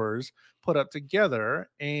scores put up together,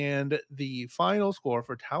 and the final score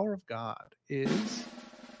for Tower of God is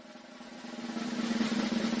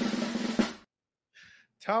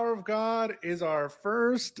Tower of God is our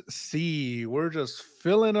first C. We're just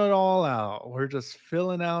filling it all out. We're just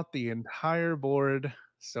filling out the entire board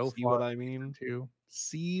so See far. what I mean? To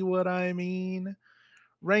see what I mean?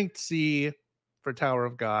 Ranked C for Tower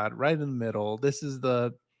of God, right in the middle. This is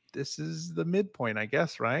the midpoint, I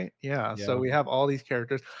guess, right? Yeah. So Yeah. we have all these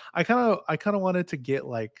characters. I kind of wanted to get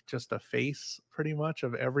like just a face pretty much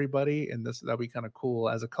of everybody, and that'd be kind of cool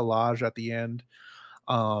as a collage at the end.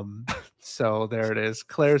 So there it is.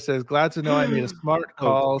 Claire says, glad to know I made a smart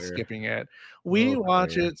call skipping it. We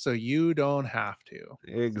watch it so you don't have to.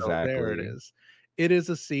 Exactly. So there it is. It is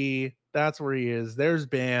a C. That's where he is. There's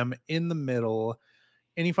Bam in the middle.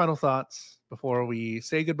 Any final thoughts before we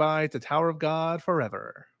say goodbye to Tower of God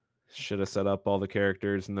forever? Should have set up all the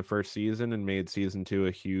characters in the first season and made season 2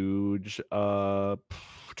 a huge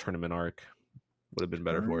tournament arc. Would have been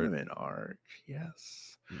better for it. Tournament arc,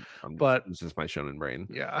 yes. But this is my shonen brain.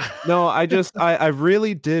 Yeah. No, I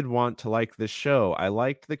really did want to like this show. I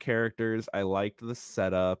liked the characters. I liked the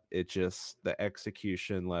setup. It just, the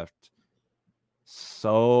execution left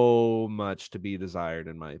so much to be desired,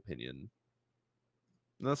 in my opinion.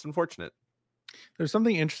 And that's unfortunate. There's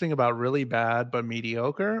something interesting about really bad but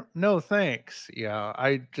mediocre. No thanks. Yeah,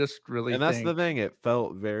 I just really and that's the thing. It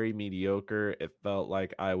felt very mediocre. It felt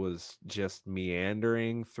like I was just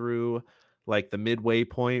meandering through like the midway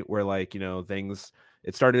point where, like, you know, things,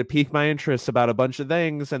 it started to pique my interest about a bunch of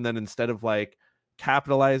things, and then instead of like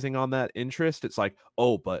capitalizing on that interest, it's like,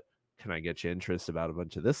 oh, but can I get you interest about a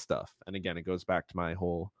bunch of this stuff? And again, it goes back to my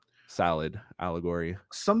whole salad allegory.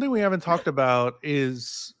 Something we haven't talked about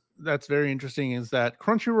is that's very interesting is that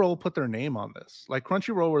Crunchyroll put their name on this. Like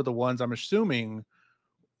Crunchyroll were the ones, I'm assuming,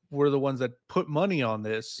 were the ones that put money on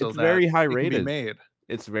this. So it's very high it rated. can be made.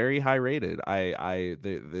 It's very high rated.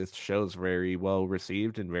 This show's very well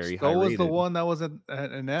received and very high rated. So was the one that was an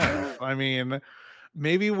F. I mean,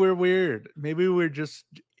 maybe we're weird. Maybe we're just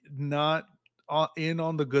not in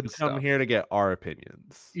on the good stuff. I'm here to get our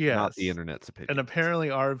opinions, not the Yes. internet's opinions. And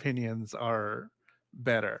apparently our opinions are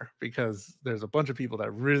better because there's a bunch of people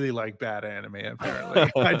that really like bad anime. Apparently,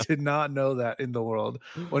 I did not know that in the world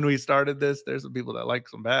when we started this. There's some people that like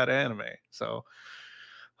some bad anime. So,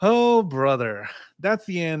 oh brother, that's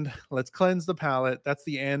the end. Let's cleanse the palate. That's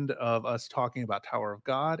the end of us talking about Tower of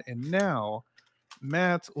God. And now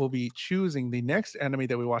Matt will be choosing the next anime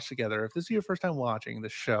that we watch together. If this is your first time watching the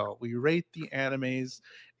show, we rate the animes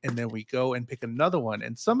and then we go and pick another one.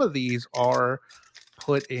 And some of these are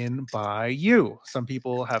put in by you. Some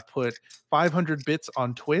people have put 500 bits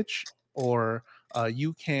on Twitch, or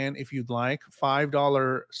you can, if you'd like,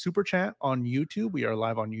 $5 super chat on YouTube. We are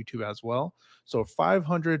live on YouTube as well. So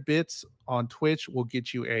 500 bits on Twitch will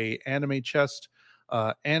get you a anime chest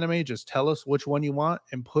anime. Just tell us which one you want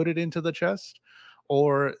and put it into the chest.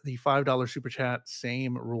 Or the $5 super chat,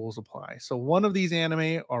 same rules apply. So one of these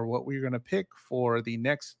anime are what we're going to pick for the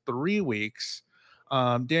next 3 weeks.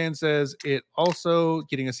 Dan says it also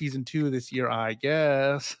getting a season 2 this year. I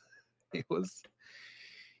guess it was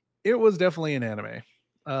definitely an anime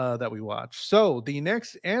that we watched. So the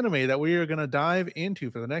next anime that we are going to dive into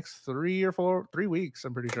for the next 3 weeks,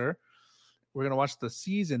 I'm pretty sure, we're going to watch the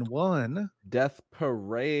season 1 Death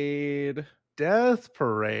Parade.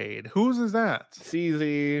 Whose is that?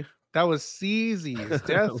 CZ. That was CZ's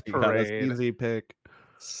Death Parade. CZ pick.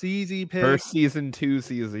 CZ pick. First season 2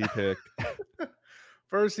 CZ pick.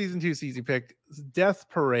 First season 2 CZ pick. Death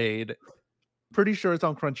Parade. Pretty sure it's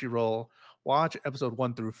on Crunchyroll. Watch episode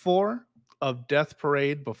 1 through 4 of Death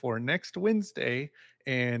Parade before next Wednesday.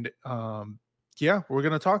 And yeah, we're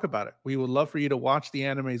going to talk about it. We would love for you to watch the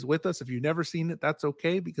animes with us. If you've never seen it, that's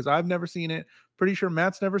okay, because I've never seen it. Pretty sure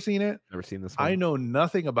Matt's never seen it. Never seen this one. I know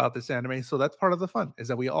nothing about this anime, so that's part of the fun, is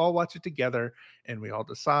that we all watch it together and we all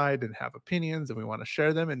decide and have opinions and we want to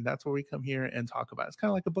share them, and that's where we come here and talk about it. It's kind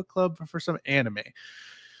of like a book club for some anime.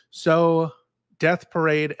 So Death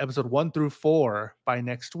Parade episode 1 through 4 by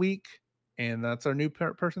next week, and that's our new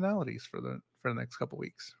personalities for the next couple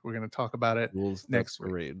weeks. We're going to talk about it Jules next the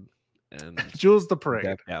week. Parade and Jules the Parade.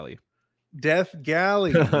 Death Galley. Death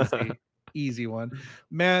Galley. Easy one.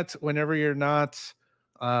 Matt, whenever you're not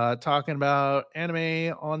talking about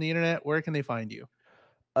anime on the internet, where can they find you?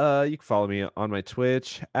 You can follow me on my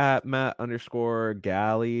Twitch at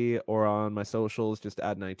Matt_Galley, or on my socials, just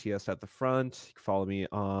add an ITS at the front. You can follow me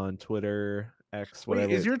on Twitter, X, whatever.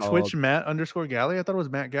 Wait, is your Twitch Matt_Galley? I thought it was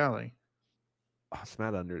Matt Galley. Oh, it's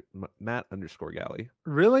Matt_Galley.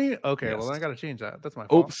 Really? Okay, Yes. well then I gotta change that. That's my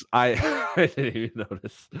fault. Oops, I didn't even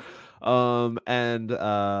notice. And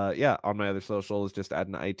yeah, on my other socials, just add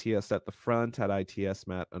an ITS at the front at ITS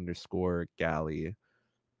Matt_Galley.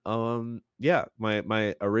 Yeah,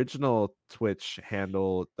 my original Twitch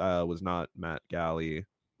handle was not Matt Galley,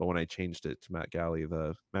 but when I changed it to Matt Galley,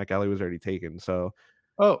 the Matt Galley was already taken. So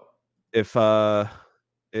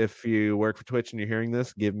if you work for Twitch and you're hearing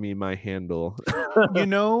this, give me my handle. You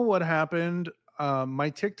know what happened? My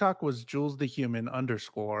TikTok was Jules the Human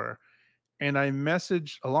 _, and I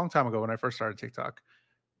messaged a long time ago when I first started TikTok.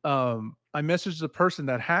 I messaged the person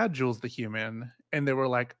that had Jules the Human, and they were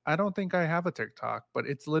like, I don't think I have a TikTok, but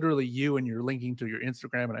it's literally you and you're linking to your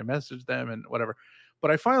Instagram. And I messaged them and whatever.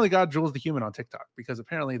 But I finally got Jules the Human on TikTok, because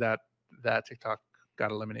apparently that TikTok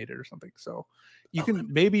got eliminated or something. So you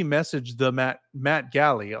can maybe message the Matt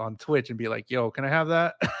Galley on Twitch and be like, yo, can I have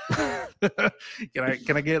that?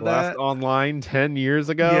 can I get Last that online 10 years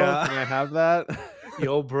ago? Yeah. Can I have that?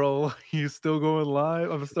 Yo, bro, you still going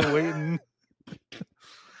live? I'm still waiting.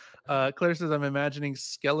 Claire says, I'm imagining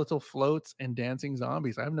skeletal floats and dancing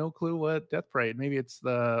zombies. I have no clue what Death Parade. Maybe it's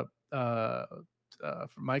the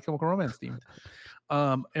My Chemical Romance theme.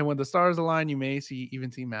 And when the stars align, you may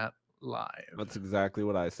even see Matt live. That's exactly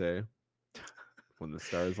what I say. When the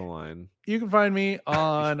stars align. You can find me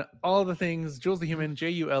on all the things Jules the Human,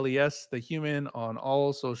 JULES the Human, on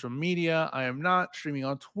all social media. I am not streaming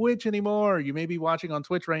on Twitch anymore. You may be watching on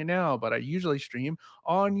Twitch right now, but I usually stream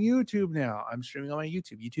on YouTube now. I'm streaming on my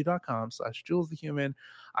YouTube, youtube.com/Jules the Human.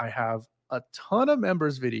 I have a ton of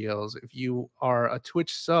members videos. If you are a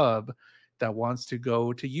Twitch sub that wants to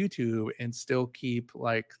go to YouTube and still keep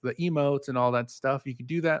like the emotes and all that stuff, you can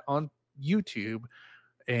do that on YouTube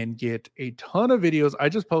and get a ton of videos. I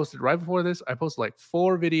just posted right before this. I posted like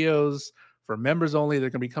 4 videos for members only.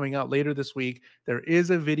 They're going to be coming out later this week. There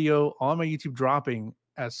is a video on my YouTube dropping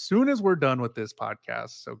as soon as we're done with this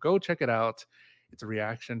podcast. So go check it out. It's a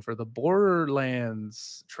reaction for the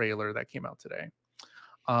Borderlands trailer that came out today.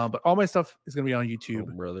 But all my stuff is going to be on YouTube.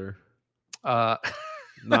 Oh, brother.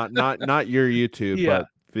 Not your YouTube, yeah.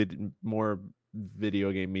 but more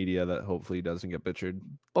video game media that hopefully doesn't get butchered.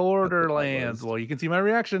 Borderlands. Well, you can see my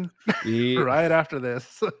reaction right after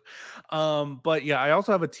this. But yeah, I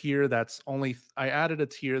also have a tier that's only, I added a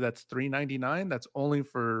tier that's $3.99. That's only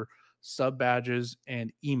for sub badges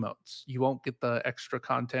and emotes. You won't get the extra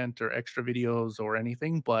content or extra videos or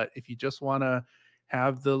anything. But if you just want to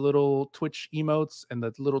have the little Twitch emotes and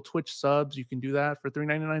the little Twitch subs, you can do that for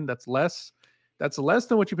 $3.99. That's less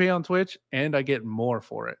than what you pay on Twitch, and I get more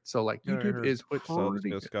for it. So like YouTube is Twitch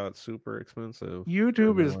just got super expensive.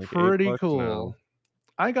 YouTube is like pretty cool. Now.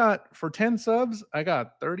 I got for 10 subs, I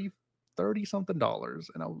got $30 something,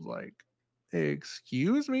 and I was like,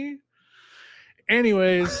 excuse me.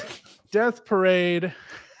 Anyways, Death Parade.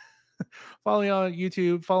 Follow me on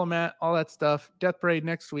YouTube, follow Matt, all that stuff. Death Parade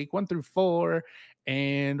next week, 1 through 4,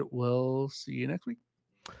 and we'll see you next week.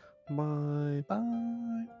 Bye.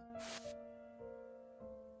 Bye.